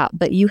like that.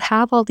 But you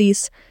have all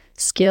these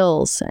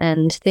skills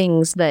and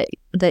things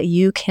that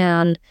you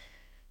can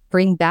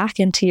bring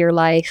back into your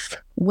life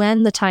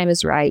when the time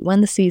is right,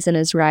 when the season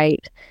is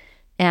right,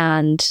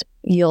 and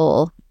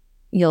you'll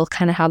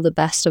kind of have the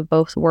best of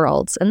both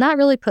worlds. And that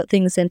really put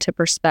things into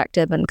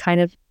perspective and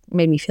kind of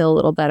made me feel a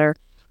little better.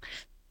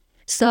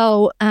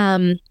 So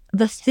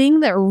the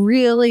thing that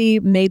really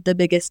made the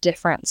biggest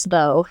difference,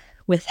 though,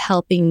 with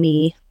helping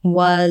me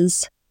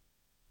was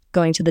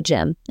going to the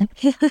gym,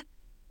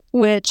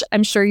 which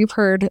I'm sure you've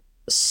heard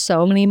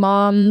so many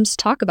moms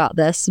talk about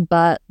this,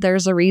 but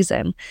there's a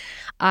reason.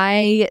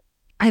 I've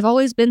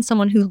always been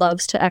someone who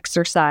loves to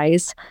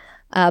exercise,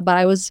 but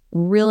I was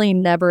really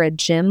never a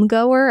gym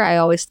goer. I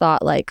always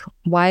thought, like,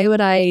 why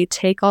would I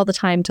take all the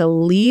time to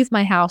leave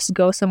my house,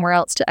 go somewhere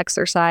else to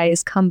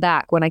exercise, come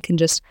back when I can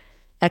just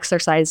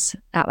exercise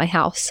at my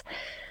house?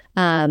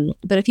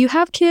 But if you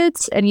have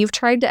kids and you've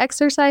tried to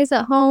exercise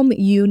at home,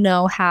 you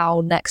know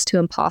how next to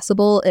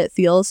impossible it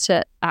feels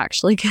to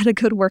actually get a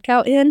good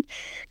workout in,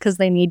 because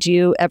they need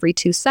you every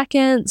 2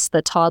 seconds.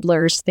 The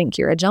toddlers think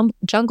you're a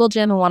jungle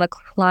gym and want to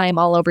climb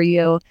all over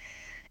you.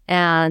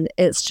 And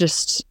it's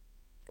just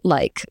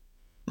like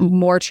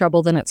more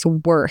trouble than it's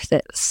worth,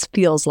 it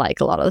feels like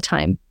a lot of the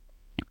time.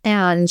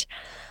 And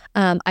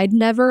I'd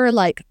never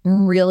like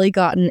really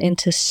gotten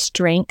into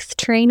strength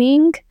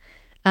training.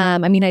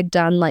 I mean, I'd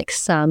done like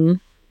some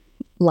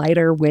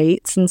lighter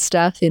weights and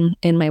stuff in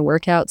my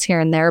workouts here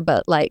and there,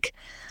 but like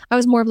I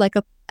was more of like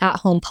a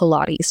at-home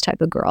Pilates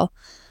type of girl.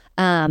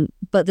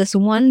 But this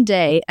one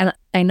day, and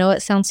I know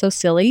it sounds so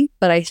silly,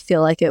 but I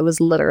feel like it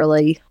was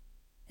literally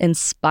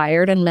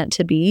inspired and meant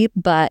to be,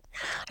 but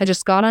I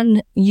just got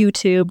on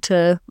YouTube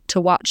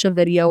to watch a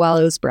video while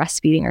I was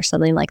breastfeeding or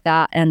something like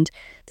that. And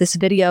this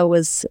video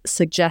was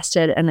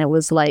suggested, and it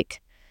was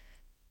like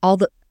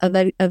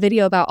a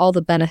video about all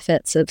the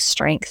benefits of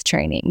strength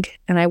training.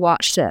 And I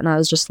watched it and I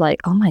was just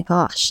like, oh my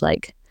gosh,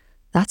 like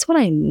that's what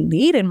I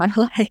need in my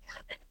life.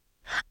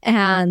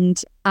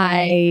 And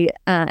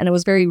and it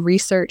was very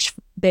research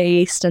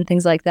based and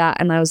things like that.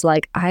 And I was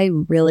like, I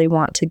really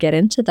want to get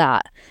into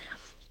that.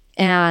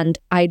 And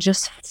I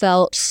just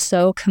felt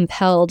so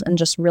compelled and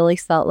just really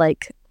felt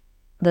like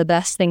the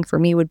best thing for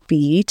me would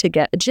be to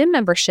get a gym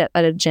membership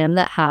at a gym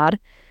that had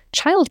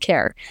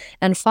childcare.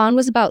 And Fawn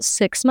was about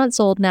 6 months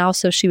old now,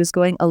 so she was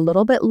going a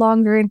little bit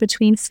longer in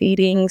between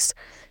feedings.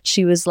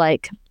 She was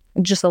like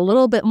just a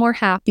little bit more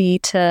happy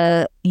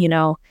to,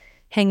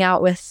 hang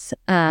out with,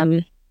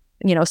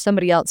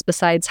 somebody else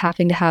besides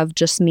having to have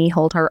just me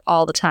hold her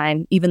all the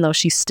time, even though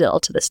she's still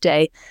to this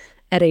day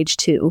at age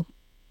 2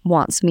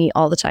 wants me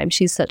all the time.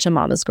 She's such a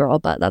mama's girl,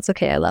 but that's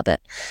okay. I love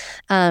it.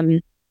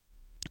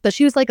 But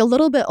she was like a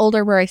little bit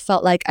older where I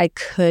felt like I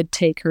could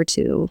take her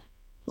to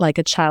like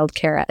a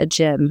childcare at a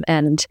gym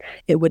and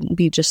it wouldn't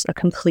be just a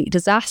complete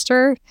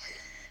disaster.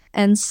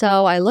 And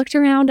so I looked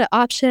around at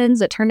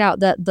options. It turned out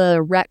that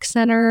the rec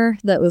center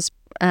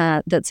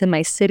that's in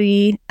my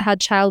city had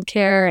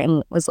childcare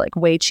and was like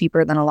way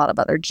cheaper than a lot of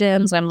other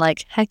gyms. I'm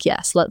like, heck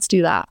yes, let's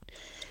do that.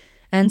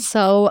 And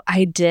so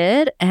I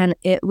did, and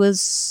it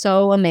was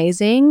so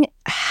amazing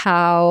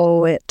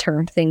how it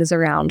turned things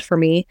around for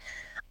me.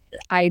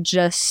 I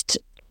just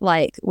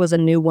like was a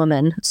new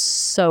woman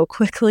so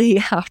quickly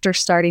after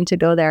starting to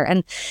go there.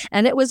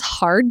 And it was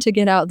hard to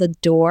get out the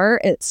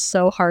door. It's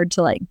so hard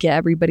to like get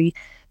everybody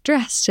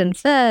dressed and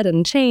fed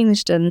and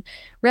changed and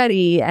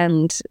ready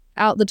and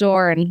out the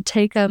door and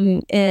take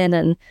them in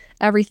and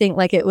everything.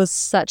 Like it was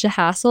such a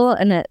hassle,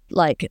 and it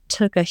like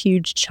took a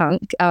huge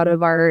chunk out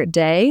of our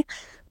day,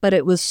 but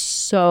it was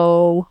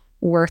so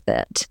worth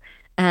it.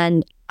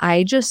 And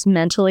I just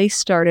mentally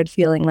started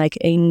feeling like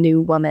a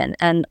new woman.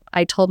 And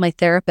I told my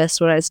therapist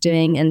what I was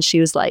doing, and she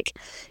was like,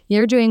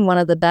 you're doing one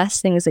of the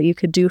best things that you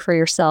could do for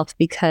yourself,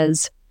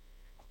 because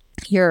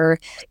you're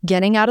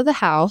getting out of the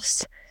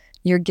house,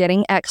 you're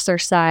getting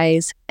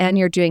exercise, and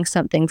you're doing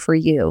something for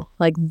you.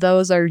 Like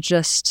those are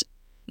just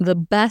the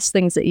best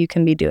things that you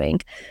can be doing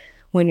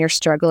when you're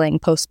struggling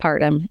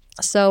postpartum.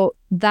 So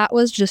that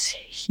was just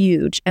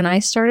huge. And I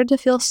started to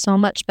feel so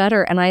much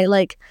better. And I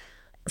like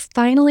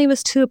finally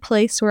was to a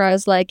place where I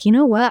was like, you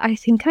know what? I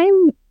think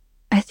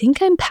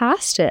I'm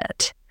past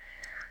it.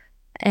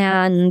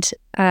 And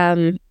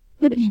and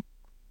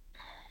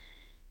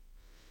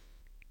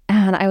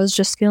I was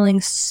just feeling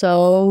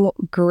so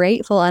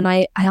grateful. And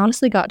I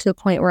honestly got to a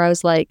point where I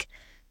was like,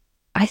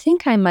 I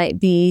think I might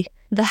be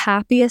the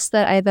happiest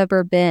that I've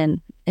ever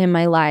been in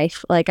my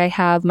life. Like I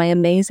have my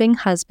amazing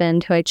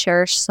husband who I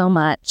cherish so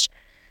much.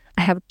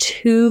 I have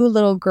 2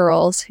 little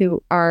girls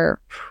who are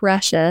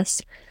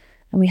precious.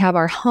 And we have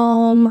our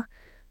home.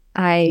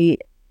 I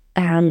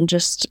am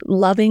just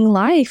loving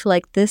life.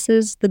 Like this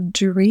is the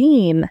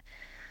dream.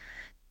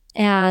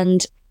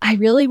 And I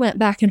really went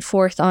back and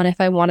forth on if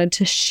I wanted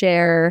to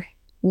share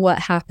what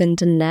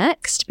happened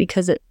next,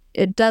 because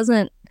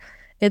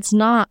it's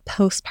not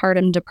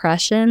postpartum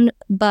depression,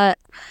 but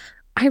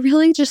I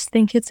really just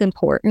think it's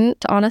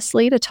important,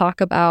 honestly, to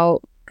talk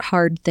about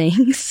hard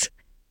things.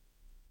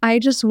 I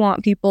just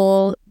want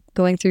people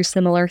going through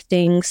similar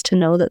things to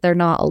know that they're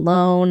not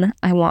alone.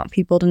 I want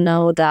people to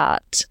know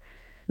that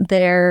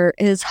there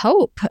is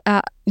hope,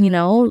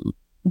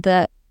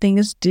 that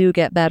things do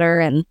get better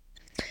and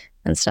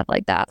stuff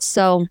like that.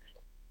 So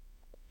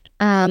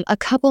a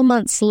couple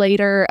months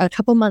later, a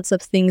couple months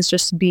of things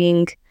just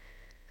being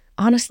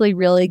honestly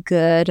really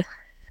good.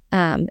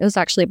 It was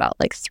actually about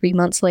like 3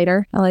 months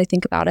later, now that I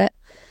think about it.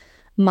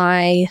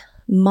 My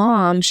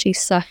mom, she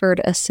suffered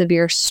a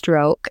severe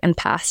stroke and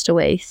passed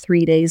away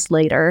 3 days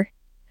later.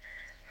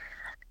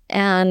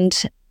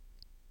 And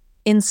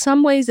in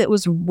some ways it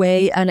was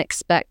way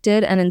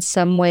unexpected, and in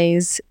some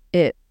ways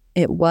it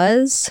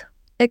was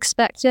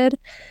expected.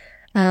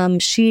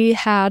 She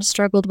had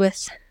struggled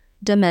with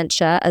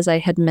dementia, as I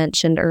had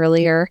mentioned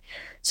earlier.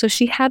 So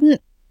she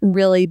hadn't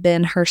really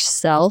been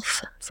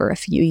herself for a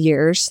few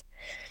years.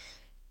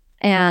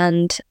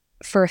 And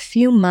for a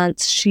few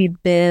months,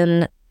 she'd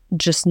been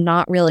just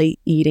not really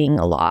eating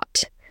a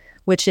lot,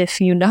 which if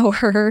you know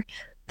her,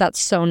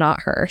 that's so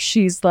not her.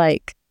 She's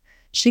like,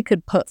 she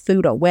could put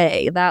food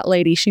away. That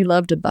lady, she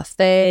loved a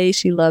buffet.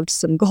 She loved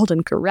some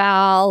Golden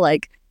Corral.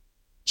 Like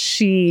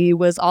she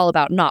was all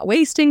about not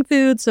wasting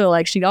food. So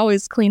like she'd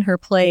always clean her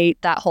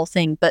plate, that whole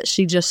thing. But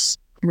she just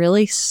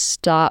really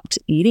stopped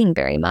eating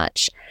very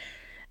much.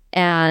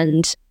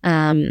 And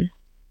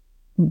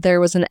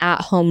there was an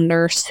at-home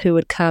nurse who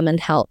would come and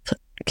help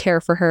care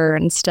for her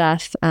and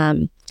stuff.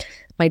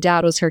 My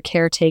dad was her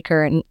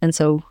caretaker. And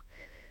so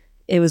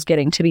it was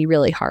getting to be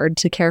really hard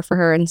to care for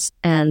her.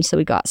 And so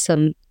we got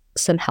some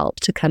help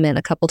to come in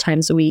a couple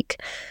times a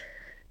week.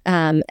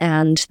 And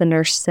the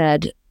nurse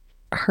said,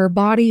 her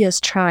body is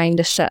trying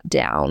to shut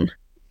down.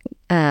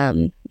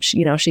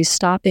 She's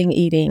stopping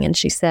eating. And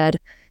she said,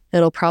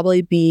 it'll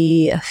probably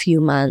be a few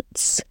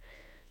months.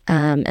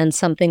 And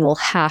something will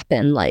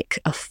happen, like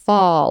a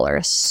fall or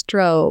a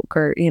stroke,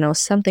 or,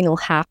 something will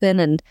happen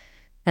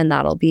and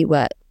that'll be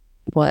what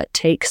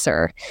takes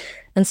her.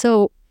 And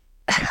so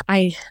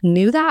I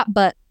knew that,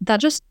 but that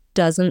just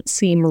doesn't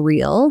seem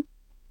real,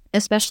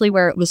 especially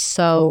where it was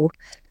so,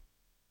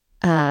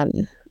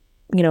 no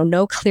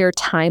clear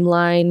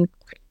timeline.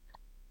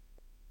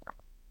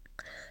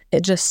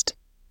 It just,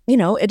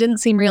 it didn't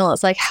seem real.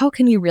 It's like, how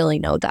can you really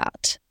know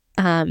that?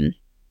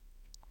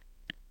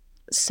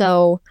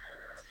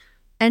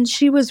 And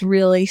she was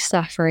really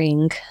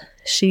suffering.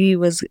 She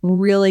was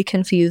really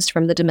confused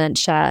from the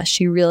dementia.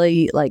 She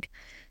really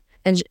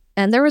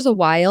and there was a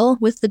while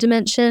with the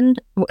dementia.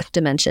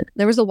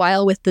 There was a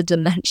while with the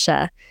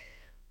dementia,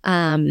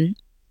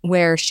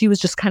 where she was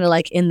just kind of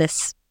like in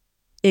this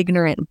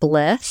ignorant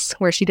bliss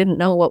where she didn't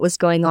know what was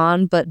going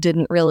on, but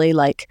didn't really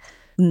like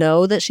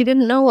know that she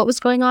didn't know what was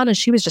going on, and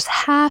she was just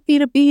happy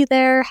to be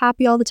there,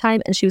 happy all the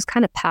time. And she was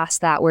kind of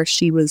past that, where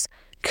she was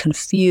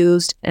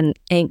confused and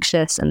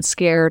anxious and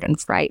scared and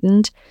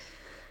frightened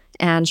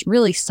and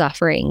really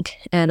suffering.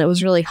 And it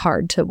was really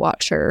hard to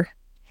watch her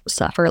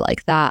suffer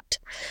like that.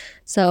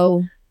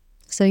 So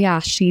yeah,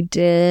 she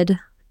did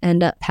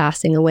end up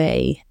passing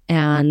away,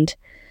 and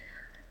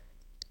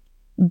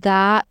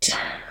that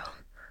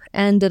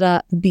ended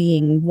up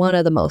being one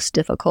of the most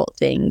difficult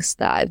things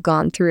that I've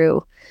gone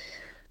through.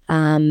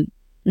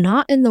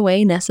 Not in the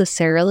way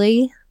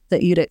necessarily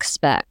that you'd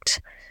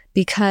expect,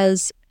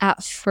 because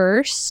at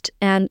first,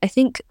 and I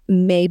think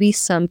maybe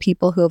some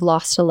people who have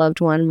lost a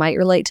loved one might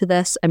relate to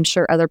this. I'm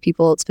sure other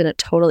people, it's been a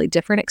totally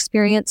different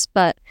experience,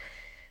 but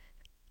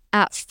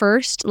at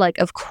first, like,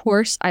 of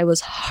course I was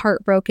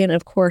heartbroken.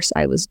 Of course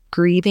I was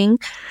grieving,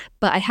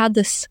 but I had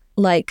this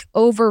like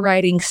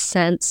overriding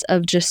sense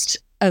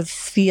of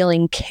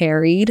feeling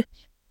carried.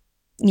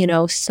 You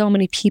know, so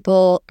many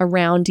people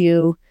around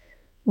you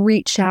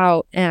reach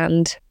out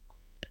and,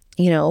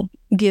 you know,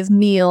 give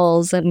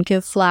meals and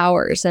give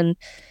flowers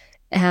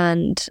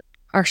and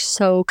are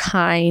so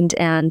kind.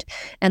 And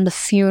the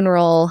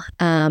funeral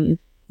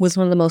was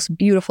one of the most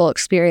beautiful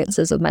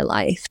experiences of my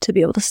life, to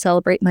be able to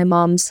celebrate my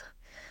mom's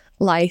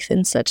life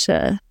in such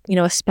a, you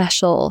know, a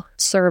special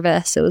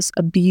service. It was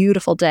a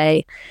beautiful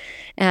day,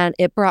 and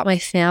it brought my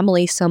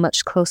family so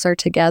much closer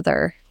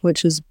together,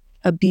 which was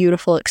a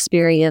beautiful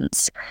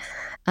experience.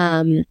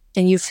 And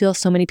you feel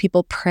so many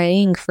people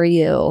praying for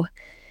you.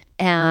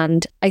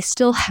 And I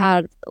still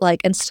had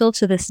and still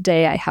to this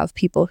day, I have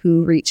people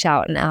who reach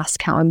out and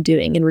ask how I'm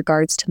doing in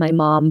regards to my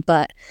mom.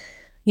 But,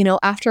 you know,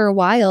 after a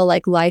while,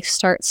 like, life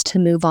starts to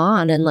move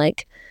on, and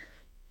like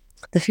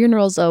the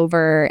funeral's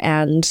over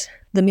and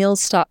the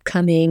meals stop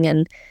coming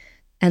and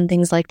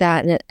things like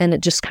that. And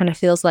it just kind of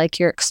feels like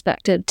you're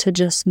expected to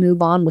just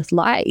move on with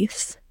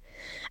life.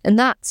 And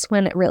that's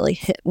when it really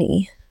hit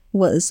me,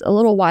 was a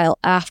little while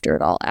after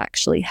it all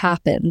actually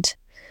happened.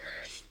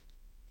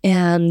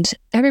 And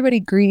everybody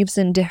grieves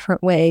in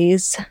different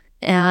ways.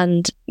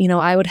 And, you know,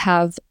 I would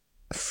have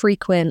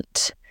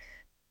frequent,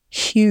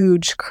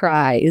 huge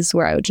cries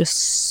where I would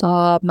just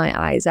sob my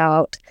eyes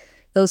out,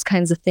 those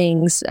kinds of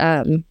things,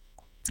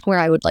 where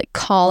I would like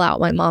call out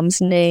my mom's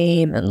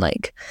name and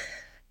like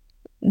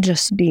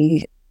just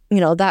be, you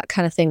know, that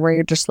kind of thing where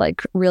you're just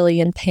like really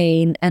in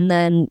pain. And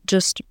then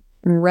just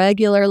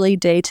regularly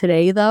day to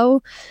day,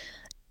 though,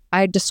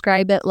 I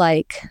describe it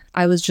like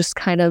I was just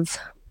kind of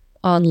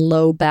on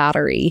low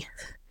battery.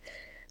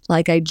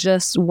 Like I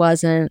just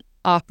wasn't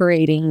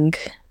operating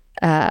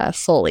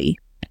fully.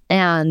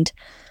 And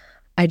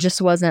I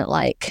just wasn't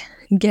like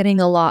getting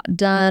a lot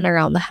done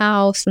around the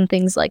house and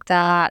things like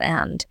that.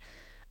 And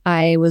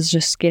I was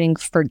just getting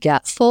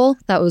forgetful.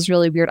 That was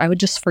really weird. I would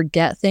just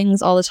forget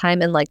things all the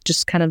time and like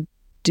just kind of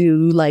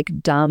do like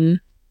dumb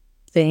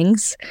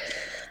things.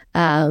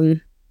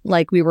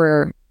 Like we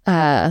were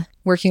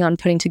working on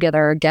putting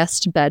together a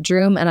guest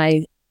bedroom, and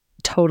I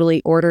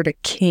totally ordered a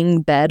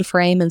king bed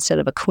frame instead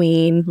of a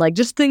queen, like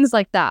just things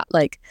like that,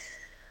 like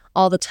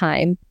all the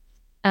time.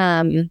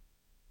 And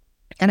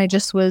I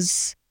just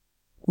was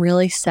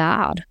really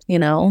sad, you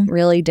know,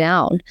 really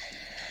down.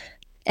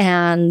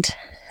 And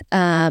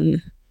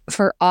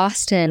for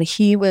Austin,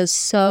 he was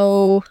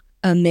so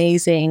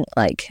amazing.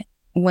 Like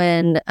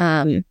when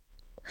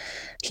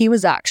he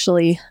was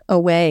actually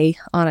away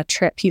on a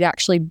trip, he'd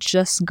actually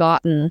just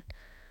gotten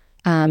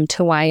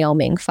to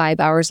Wyoming, 5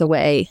 hours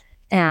away.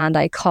 And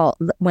I called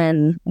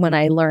when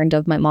I learned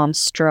of my mom's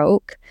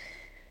stroke.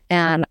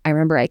 And I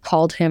remember I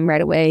called him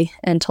right away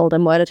and told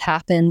him what had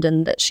happened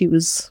and that she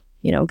was,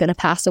 you know, going to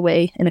pass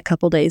away in a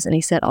couple days. And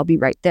he said, "I'll be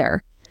right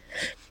there."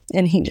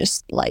 And he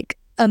just like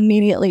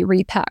immediately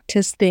repacked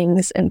his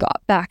things and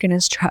got back in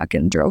his truck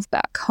and drove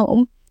back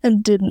home,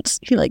 and didn't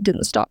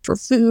stop for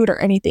food or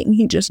anything.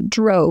 He just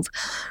drove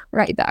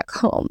right back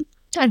home.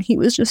 And he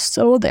was just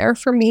so there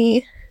for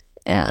me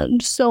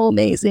and so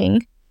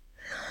amazing.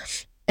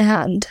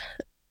 And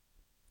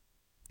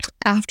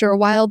after a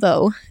while,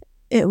 though,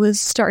 it was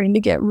starting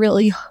to get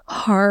really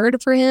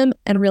hard for him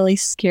and really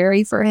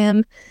scary for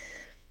him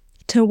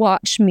to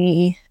watch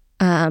me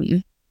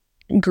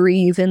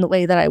grieve in the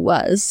way that I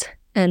was,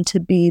 and to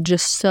be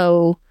just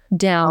so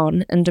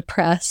down and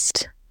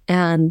depressed.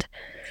 And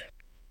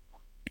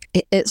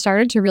it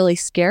started to really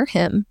scare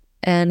him,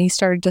 and he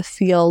started to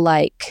feel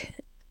like,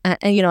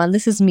 you know, and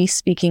this is me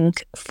speaking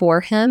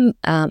for him,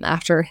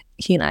 after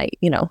he and I,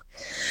 you know,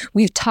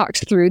 we've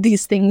talked through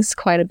these things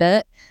quite a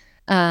bit.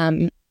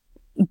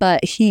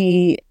 But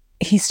he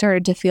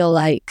started to feel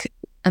like,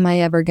 am I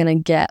ever going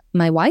to get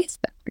my wife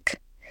back?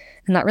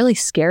 And that really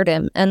scared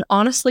him. And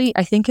honestly,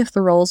 I think if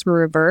the roles were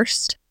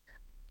reversed,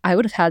 I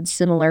would have had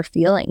similar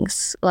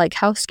feelings. Like,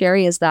 how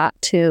scary is that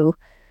to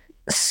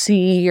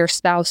see your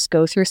spouse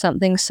go through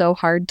something so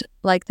hard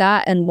like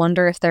that and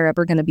wonder if they're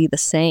ever going to be the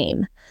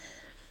same?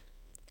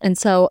 And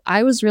so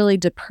I was really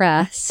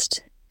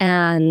depressed,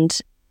 and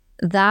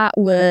that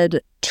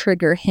would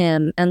trigger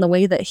him. And the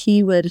way that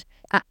he would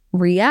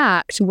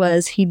react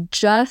was he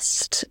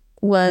just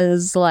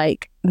was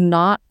like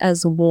not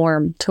as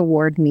warm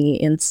toward me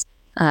in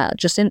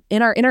just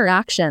in our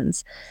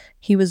interactions.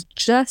 He was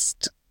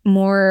just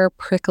more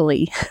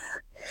prickly.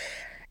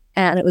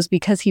 And it was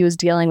because he was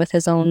dealing with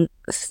his own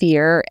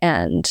fear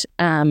and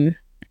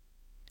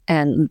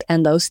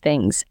those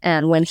things.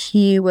 And when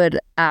he would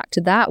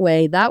act that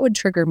way, that would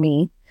trigger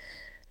me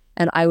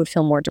and I would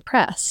feel more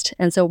depressed.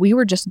 And so we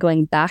were just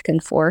going back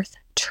and forth,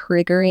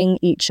 triggering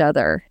each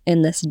other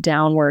in this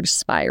downward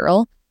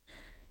spiral.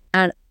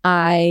 And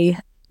I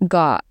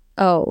got,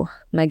 oh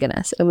my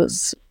goodness, it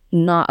was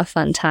not a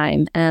fun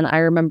time. And I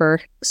remember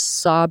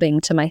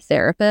sobbing to my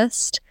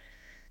therapist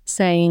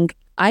saying,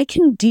 I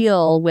can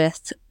deal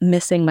with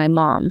missing my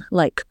mom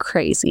like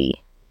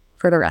crazy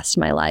for the rest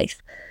of my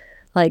life.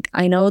 Like,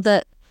 I know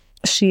that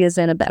she is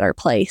in a better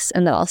place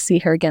and that I'll see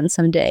her again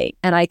someday.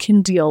 And I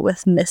can deal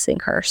with missing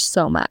her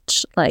so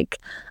much. Like,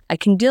 I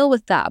can deal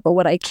with that. But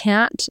what I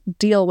can't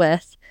deal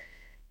with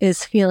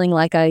is feeling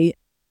like I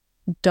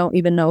don't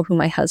even know who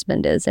my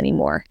husband is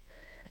anymore.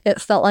 It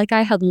felt like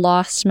I had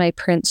lost my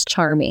Prince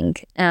Charming.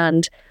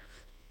 And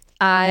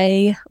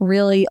I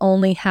really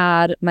only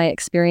had my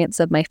experience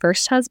of my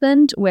first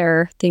husband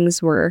where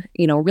things were,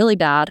 really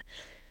bad.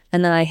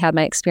 And then I had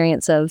my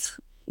experience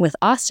with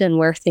Austin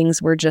where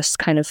things were just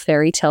kind of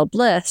fairy tale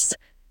bliss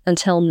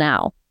until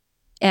now.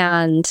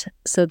 And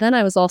so then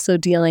I was also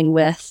dealing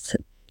with,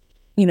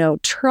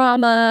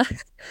 trauma,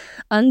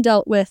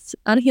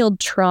 unhealed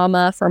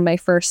trauma from my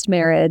first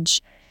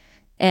marriage.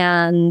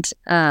 And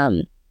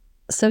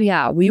so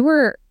yeah, we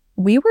were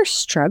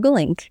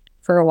struggling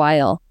for a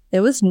while.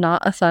 It was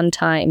not a fun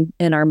time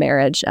in our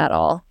marriage at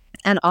all.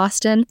 And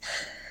Austin,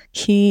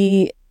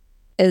 he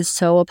is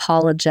so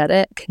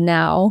apologetic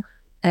now.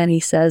 And he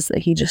says that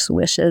he just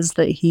wishes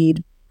that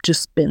he'd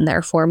just been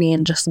there for me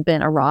and just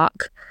been a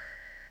rock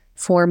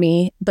for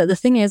me. But the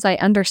thing is, I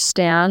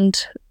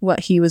understand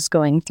what he was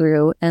going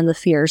through and the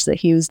fears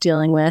that he was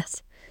dealing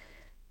with.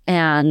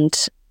 And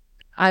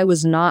I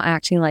was not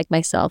acting like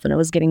myself, and it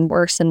was getting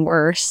worse and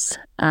worse.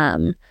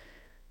 And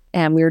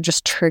we were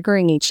just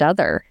triggering each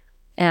other.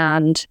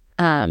 And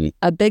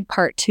a big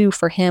part too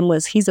for him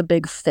was he's a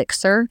big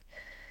fixer.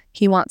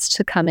 He wants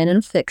to come in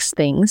and fix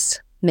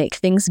things, make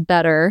things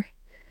better.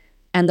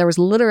 And there was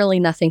literally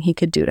nothing he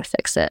could do to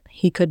fix it.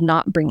 He could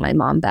not bring my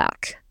mom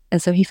back.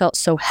 And so he felt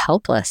so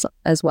helpless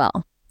as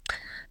well.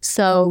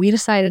 So we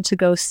decided to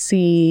go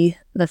see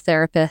the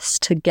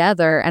therapist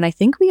together. And I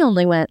think we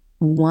only went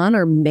 1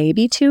 or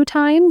maybe 2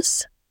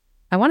 times.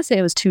 I want to say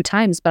it was 2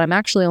 times, but I'm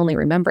actually only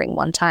remembering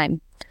 1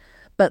 time.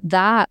 But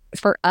that,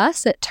 for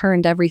us, it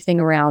turned everything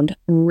around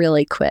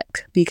really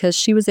quick because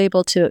she was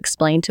able to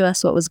explain to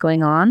us what was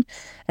going on.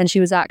 And she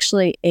was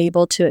actually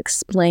able to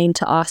explain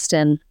to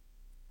Austin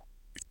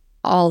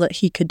all that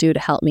he could do to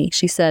help me.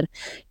 She said,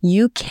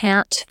 you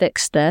can't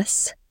fix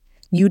this.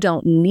 You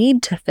don't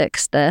need to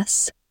fix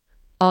this.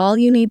 All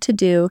you need to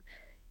do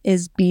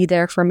is be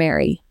there for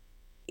Merrie.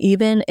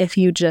 Even if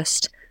you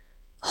just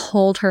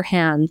hold her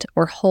hand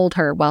or hold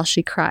her while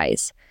she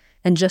cries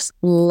and just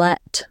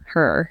let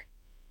her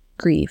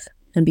grieve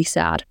and be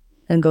sad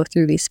and go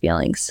through these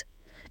feelings.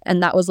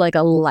 And that was like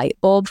a light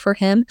bulb for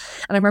him.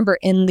 And I remember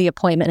in the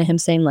appointment him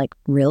saying like,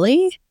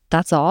 really?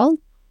 That's all?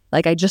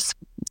 Like, I just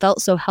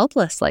felt so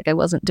helpless, like I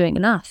wasn't doing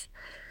enough.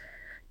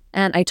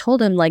 And I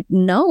told him like,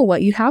 no,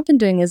 what you have been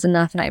doing is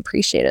enough. And I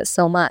appreciate it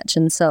so much.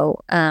 And so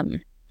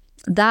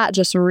that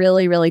just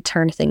really, really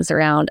turned things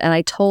around. And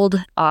I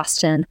told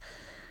Austin,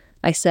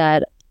 I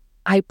said,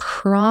 I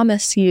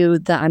promise you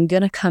that I'm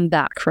going to come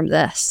back from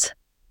this.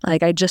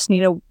 Like, I just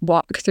need to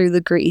walk through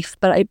the grief,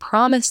 but I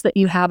promise that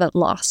you haven't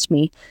lost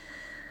me.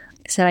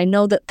 I said, I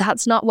know that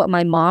that's not what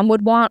my mom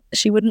would want.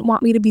 She wouldn't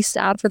want me to be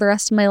sad for the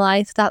rest of my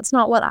life. That's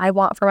not what I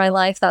want for my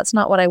life. That's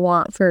not what I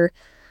want for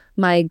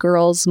my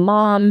girl's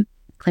mom.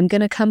 I'm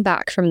going to come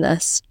back from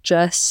this.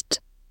 Just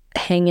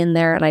hang in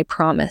there, and I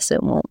promise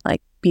it won't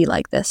be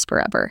like this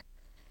forever.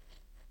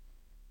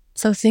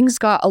 So things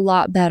got a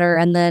lot better.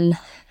 And then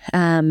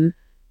I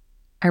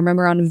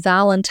remember on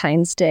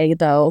Valentine's Day,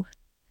 though,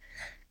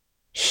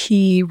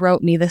 he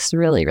wrote me this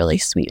really, really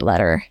sweet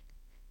letter.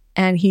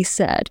 And he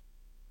said,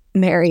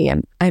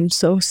 Merrie, I'm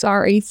so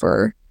sorry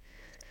for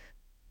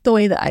the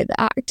way that I've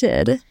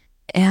acted.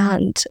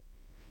 And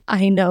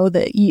I know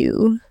that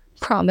you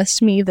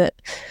promised me that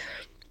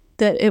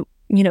it,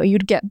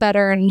 you'd get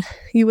better and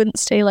you wouldn't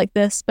stay like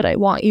this. But I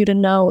want you to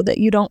know that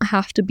you don't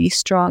have to be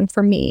strong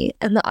for me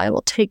and that I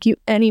will take you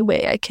any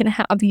way I can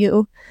have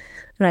you.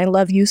 And I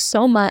love you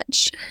so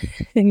much.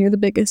 And you're the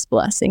biggest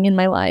blessing in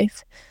my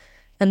life.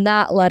 And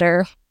that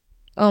letter,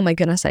 oh my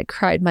goodness, I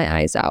cried my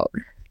eyes out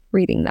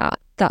reading that.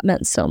 That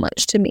meant so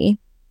much to me.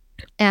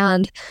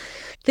 And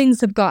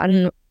things have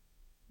gotten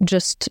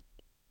just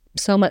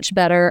so much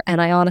better.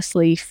 And I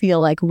honestly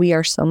feel like we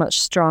are so much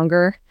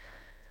stronger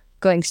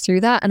going through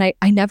that. And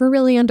I never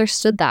really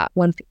understood that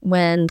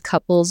when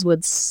couples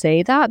would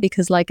say that,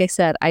 because like I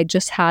said, I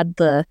just had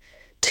the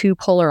 2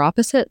 polar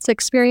opposites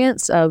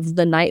experience of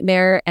the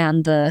nightmare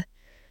and the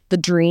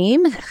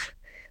dream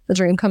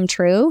come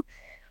true.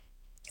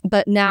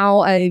 But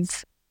now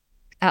I've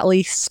at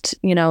least,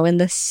 in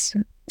this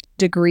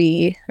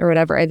degree or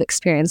whatever I've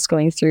experienced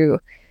going through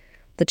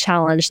the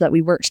challenge, that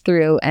we worked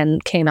through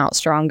and came out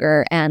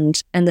stronger.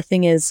 And the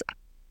thing is,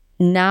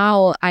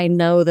 now I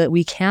know that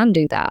we can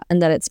do that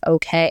and that it's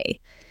okay,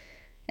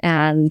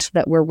 and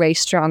that we're way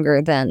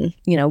stronger than,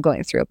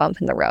 going through a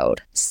bump in the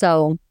road.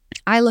 So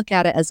I look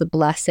at it as a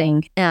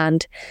blessing,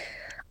 and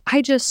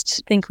I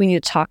just think we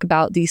need to talk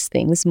about these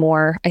things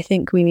more. I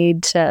think we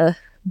need to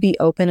be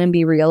open and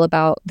be real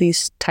about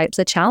these types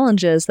of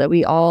challenges that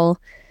we all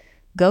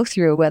go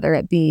through, whether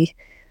it be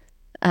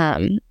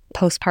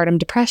postpartum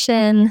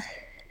depression,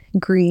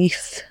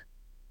 grief,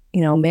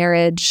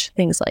 marriage,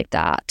 things like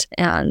that.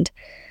 And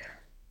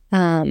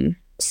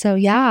so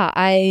yeah,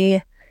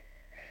 I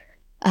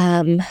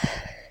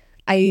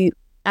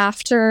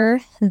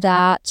after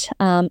that,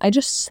 I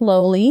just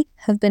slowly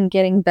have been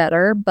getting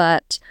better,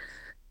 but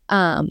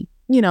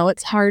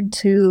it's hard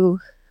to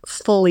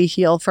fully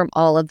heal from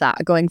all of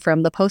that. Going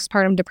from the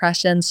postpartum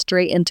depression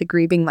straight into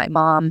grieving my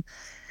mom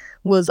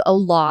was a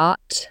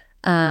lot.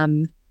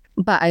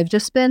 But I've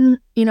just been,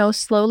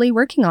 slowly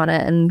working on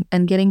it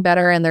and getting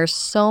better. And there's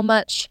so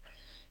much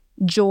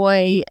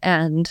joy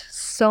and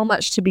so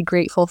much to be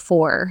grateful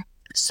for,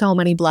 so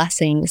many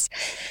blessings.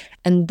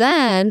 And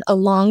then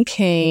along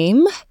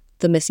came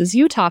the Mrs.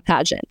 Utah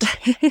pageant.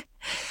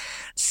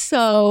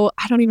 So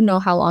I don't even know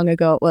how long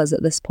ago it was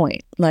at this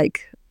point,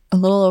 like a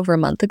little over a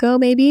month ago,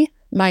 maybe.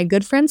 My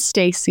good friend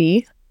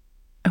Stacy,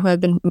 who I've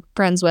been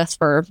friends with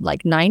for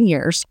like 9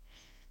 years,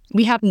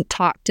 we hadn't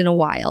talked in a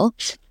while.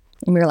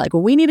 And we were like,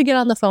 well, we need to get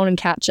on the phone and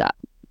catch up.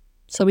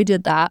 So we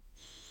did that.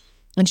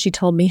 And she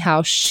told me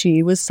how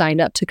she was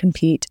signed up to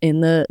compete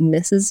in the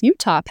Mrs.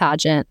 Utah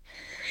pageant.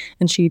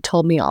 And she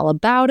told me all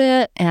about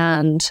it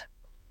and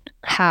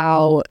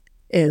how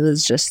it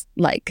was just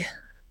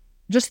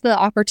the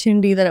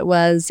opportunity that it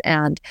was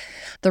and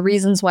the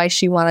reasons why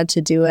she wanted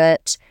to do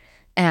it.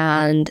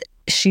 And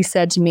she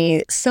said to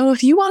me, so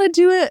if you want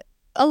to do it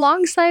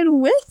alongside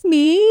with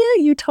me,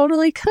 you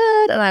totally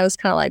could. And I was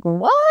kind of like,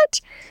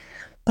 what?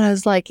 But I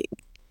was like,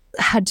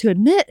 had to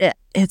admit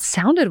it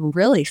sounded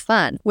really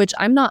fun, which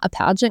I'm not a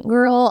pageant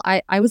girl.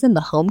 I was in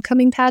the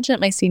homecoming pageant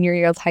my senior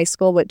year of high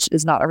school, which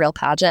is not a real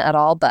pageant at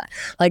all. But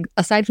like,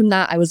 aside from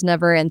that, I was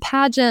never in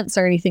pageants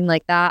or anything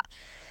like that.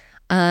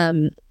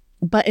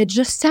 But it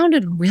just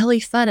sounded really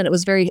fun. And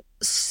it's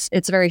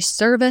very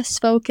service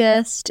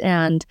focused.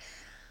 And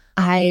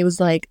I was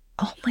like,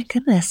 oh my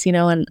goodness,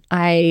 and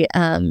I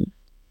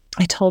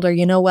told her,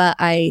 you know what,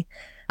 I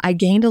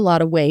gained a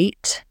lot of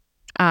weight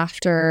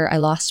after I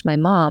lost my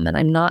mom, and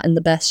I'm not in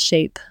the best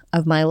shape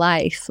of my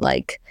life.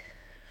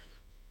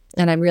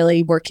 And I'm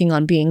really working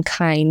on being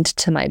kind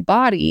to my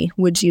body.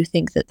 Would you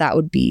think that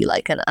would be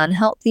like an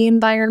unhealthy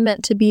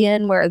environment to be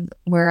in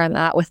where I'm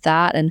at with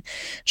that? And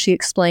she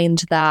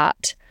explained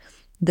that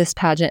this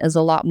pageant is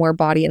a lot more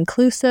body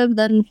inclusive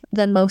than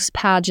most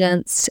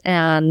pageants,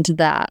 and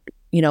that,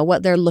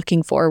 what they're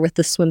looking for with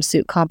the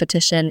swimsuit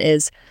competition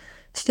is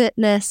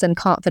fitness and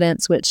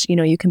confidence, which,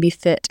 you can be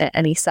fit at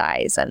any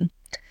size. And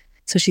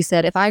so she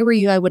said, if I were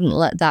you, I wouldn't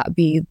let that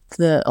be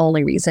the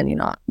only reason you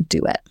not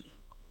do it.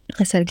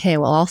 I said, okay,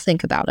 well, I'll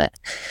think about it.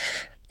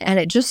 And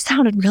it just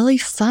sounded really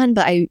fun,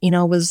 but I,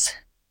 was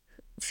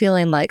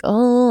feeling like,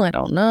 oh, I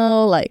don't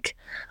know. Like,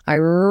 I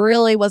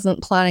really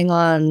wasn't planning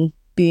on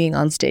being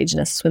on stage in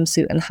a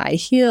swimsuit and high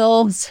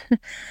heels.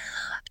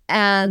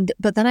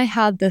 But then I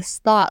had this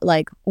thought,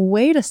 like,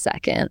 wait a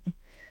second.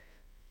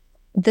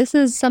 This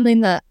is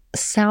something that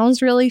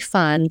sounds really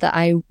fun that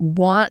I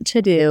want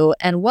to do.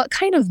 And what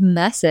kind of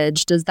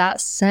message does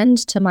that send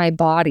to my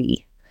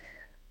body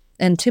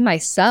and to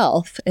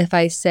myself if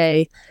I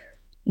say,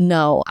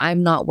 no,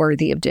 I'm not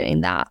worthy of doing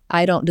that.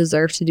 I don't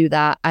deserve to do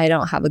that. I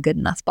don't have a good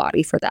enough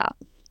body for that.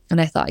 And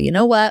I thought, you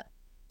know what?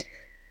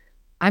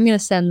 I'm going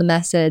to send the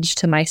message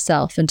to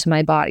myself and to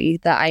my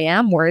body that I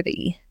am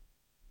worthy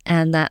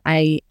and that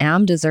I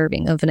am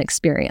deserving of an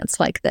experience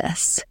like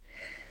this.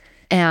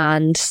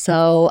 And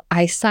so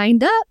I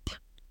signed up,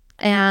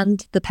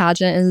 and the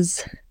pageant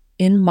is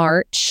in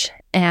March,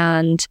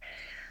 and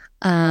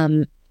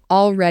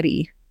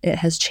already it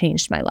has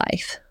changed my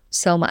life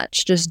so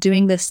much. Just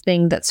doing this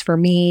thing that's for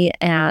me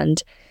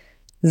and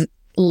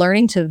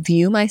learning to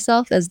view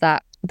myself as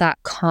that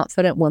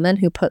confident woman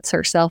who puts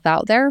herself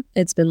out there.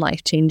 It's been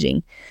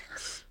life-changing.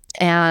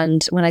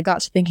 And when I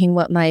got to thinking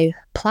what my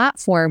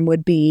platform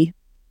would be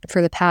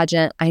for the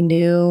pageant, I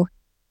knew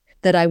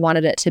that I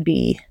wanted it to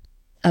be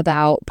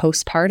about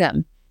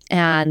postpartum.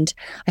 And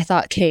I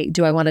thought, okay,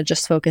 do I want to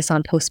just focus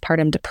on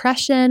postpartum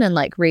depression and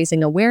like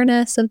raising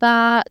awareness of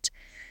that?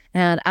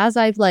 And as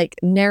I've like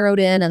narrowed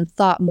in and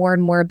thought more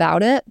and more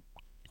about it,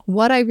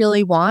 what I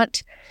really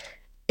want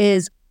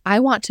is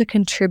I want to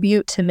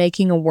contribute to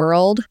making a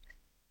world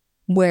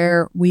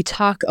where we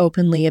talk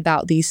openly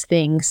about these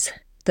things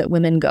that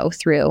women go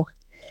through,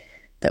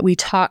 that we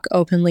talk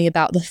openly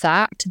about the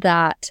fact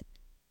that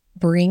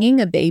bringing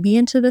a baby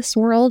into this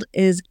world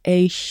is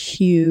a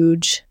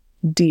huge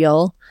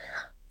deal.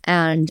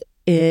 And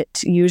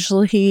it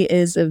usually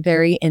is a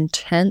very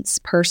intense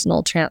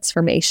personal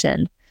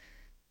transformation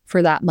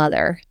for that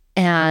mother.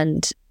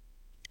 And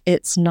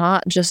it's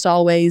not just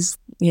always,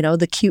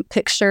 the cute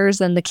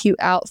pictures and the cute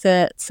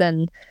outfits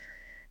and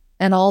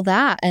all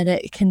that. And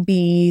it can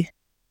be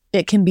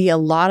a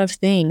lot of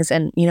things.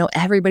 And,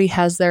 everybody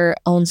has their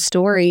own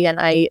story. And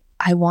I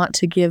want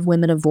to give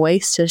women a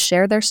voice to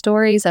share their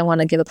stories. I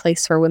want to give a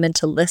place for women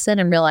to listen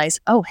and realize,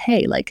 oh,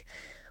 hey, like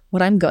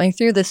what I'm going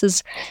through, this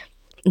is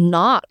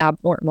not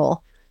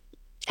abnormal.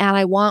 And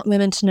I want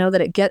women to know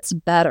that it gets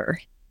better,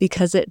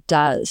 because it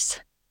does.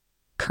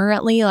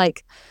 Currently,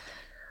 like,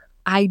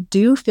 I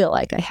do feel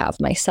like I have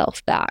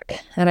myself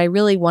back. And I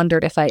really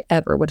wondered if I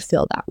ever would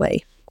feel that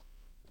way.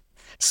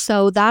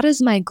 So that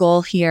is my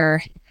goal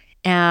here.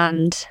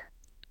 And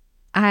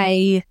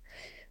I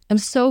am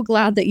so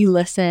glad that you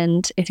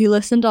listened. If you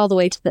listened all the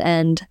way to the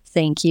end,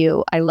 thank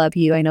you. I love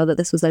you. I know that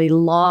this was a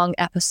long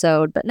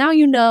episode, but now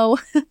you know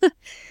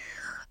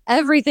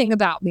everything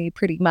about me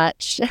pretty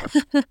much.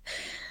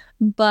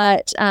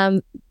 But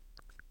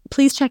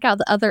please check out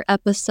the other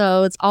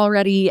episodes.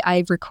 Already,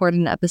 I've recorded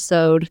an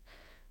episode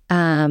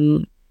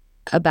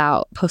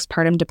about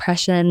postpartum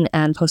depression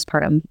and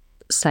postpartum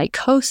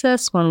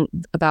psychosis, one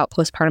about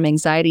postpartum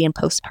anxiety and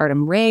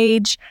postpartum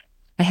rage.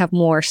 I have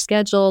more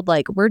scheduled.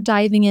 Like, we're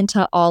diving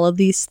into all of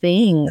these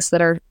things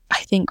that are, I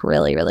think,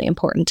 really, really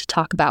important to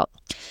talk about.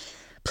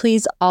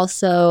 Please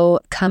also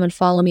come and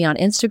follow me on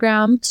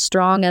Instagram,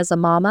 Strong as a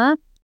Mama.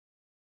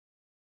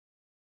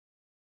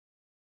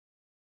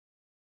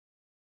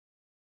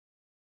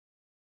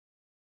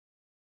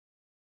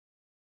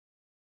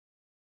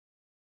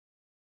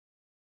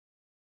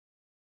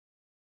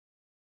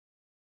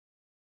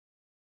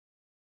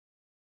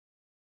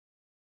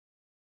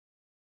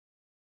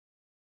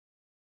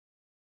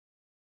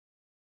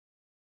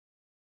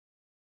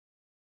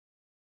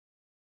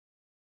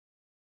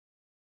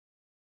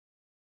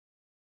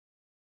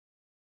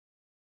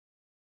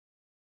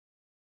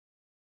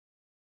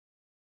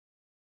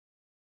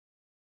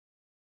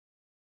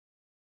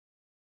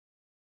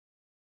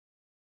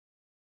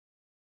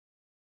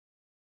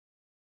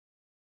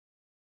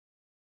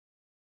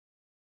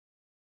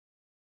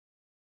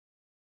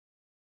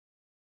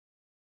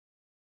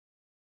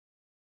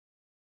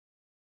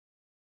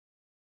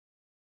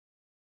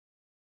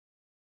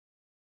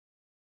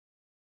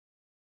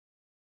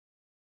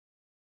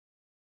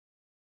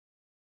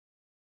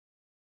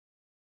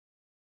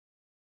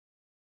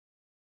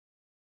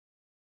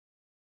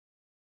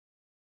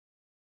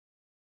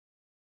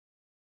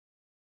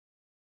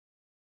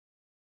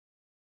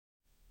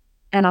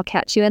 And I'll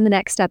catch you in the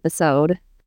next episode.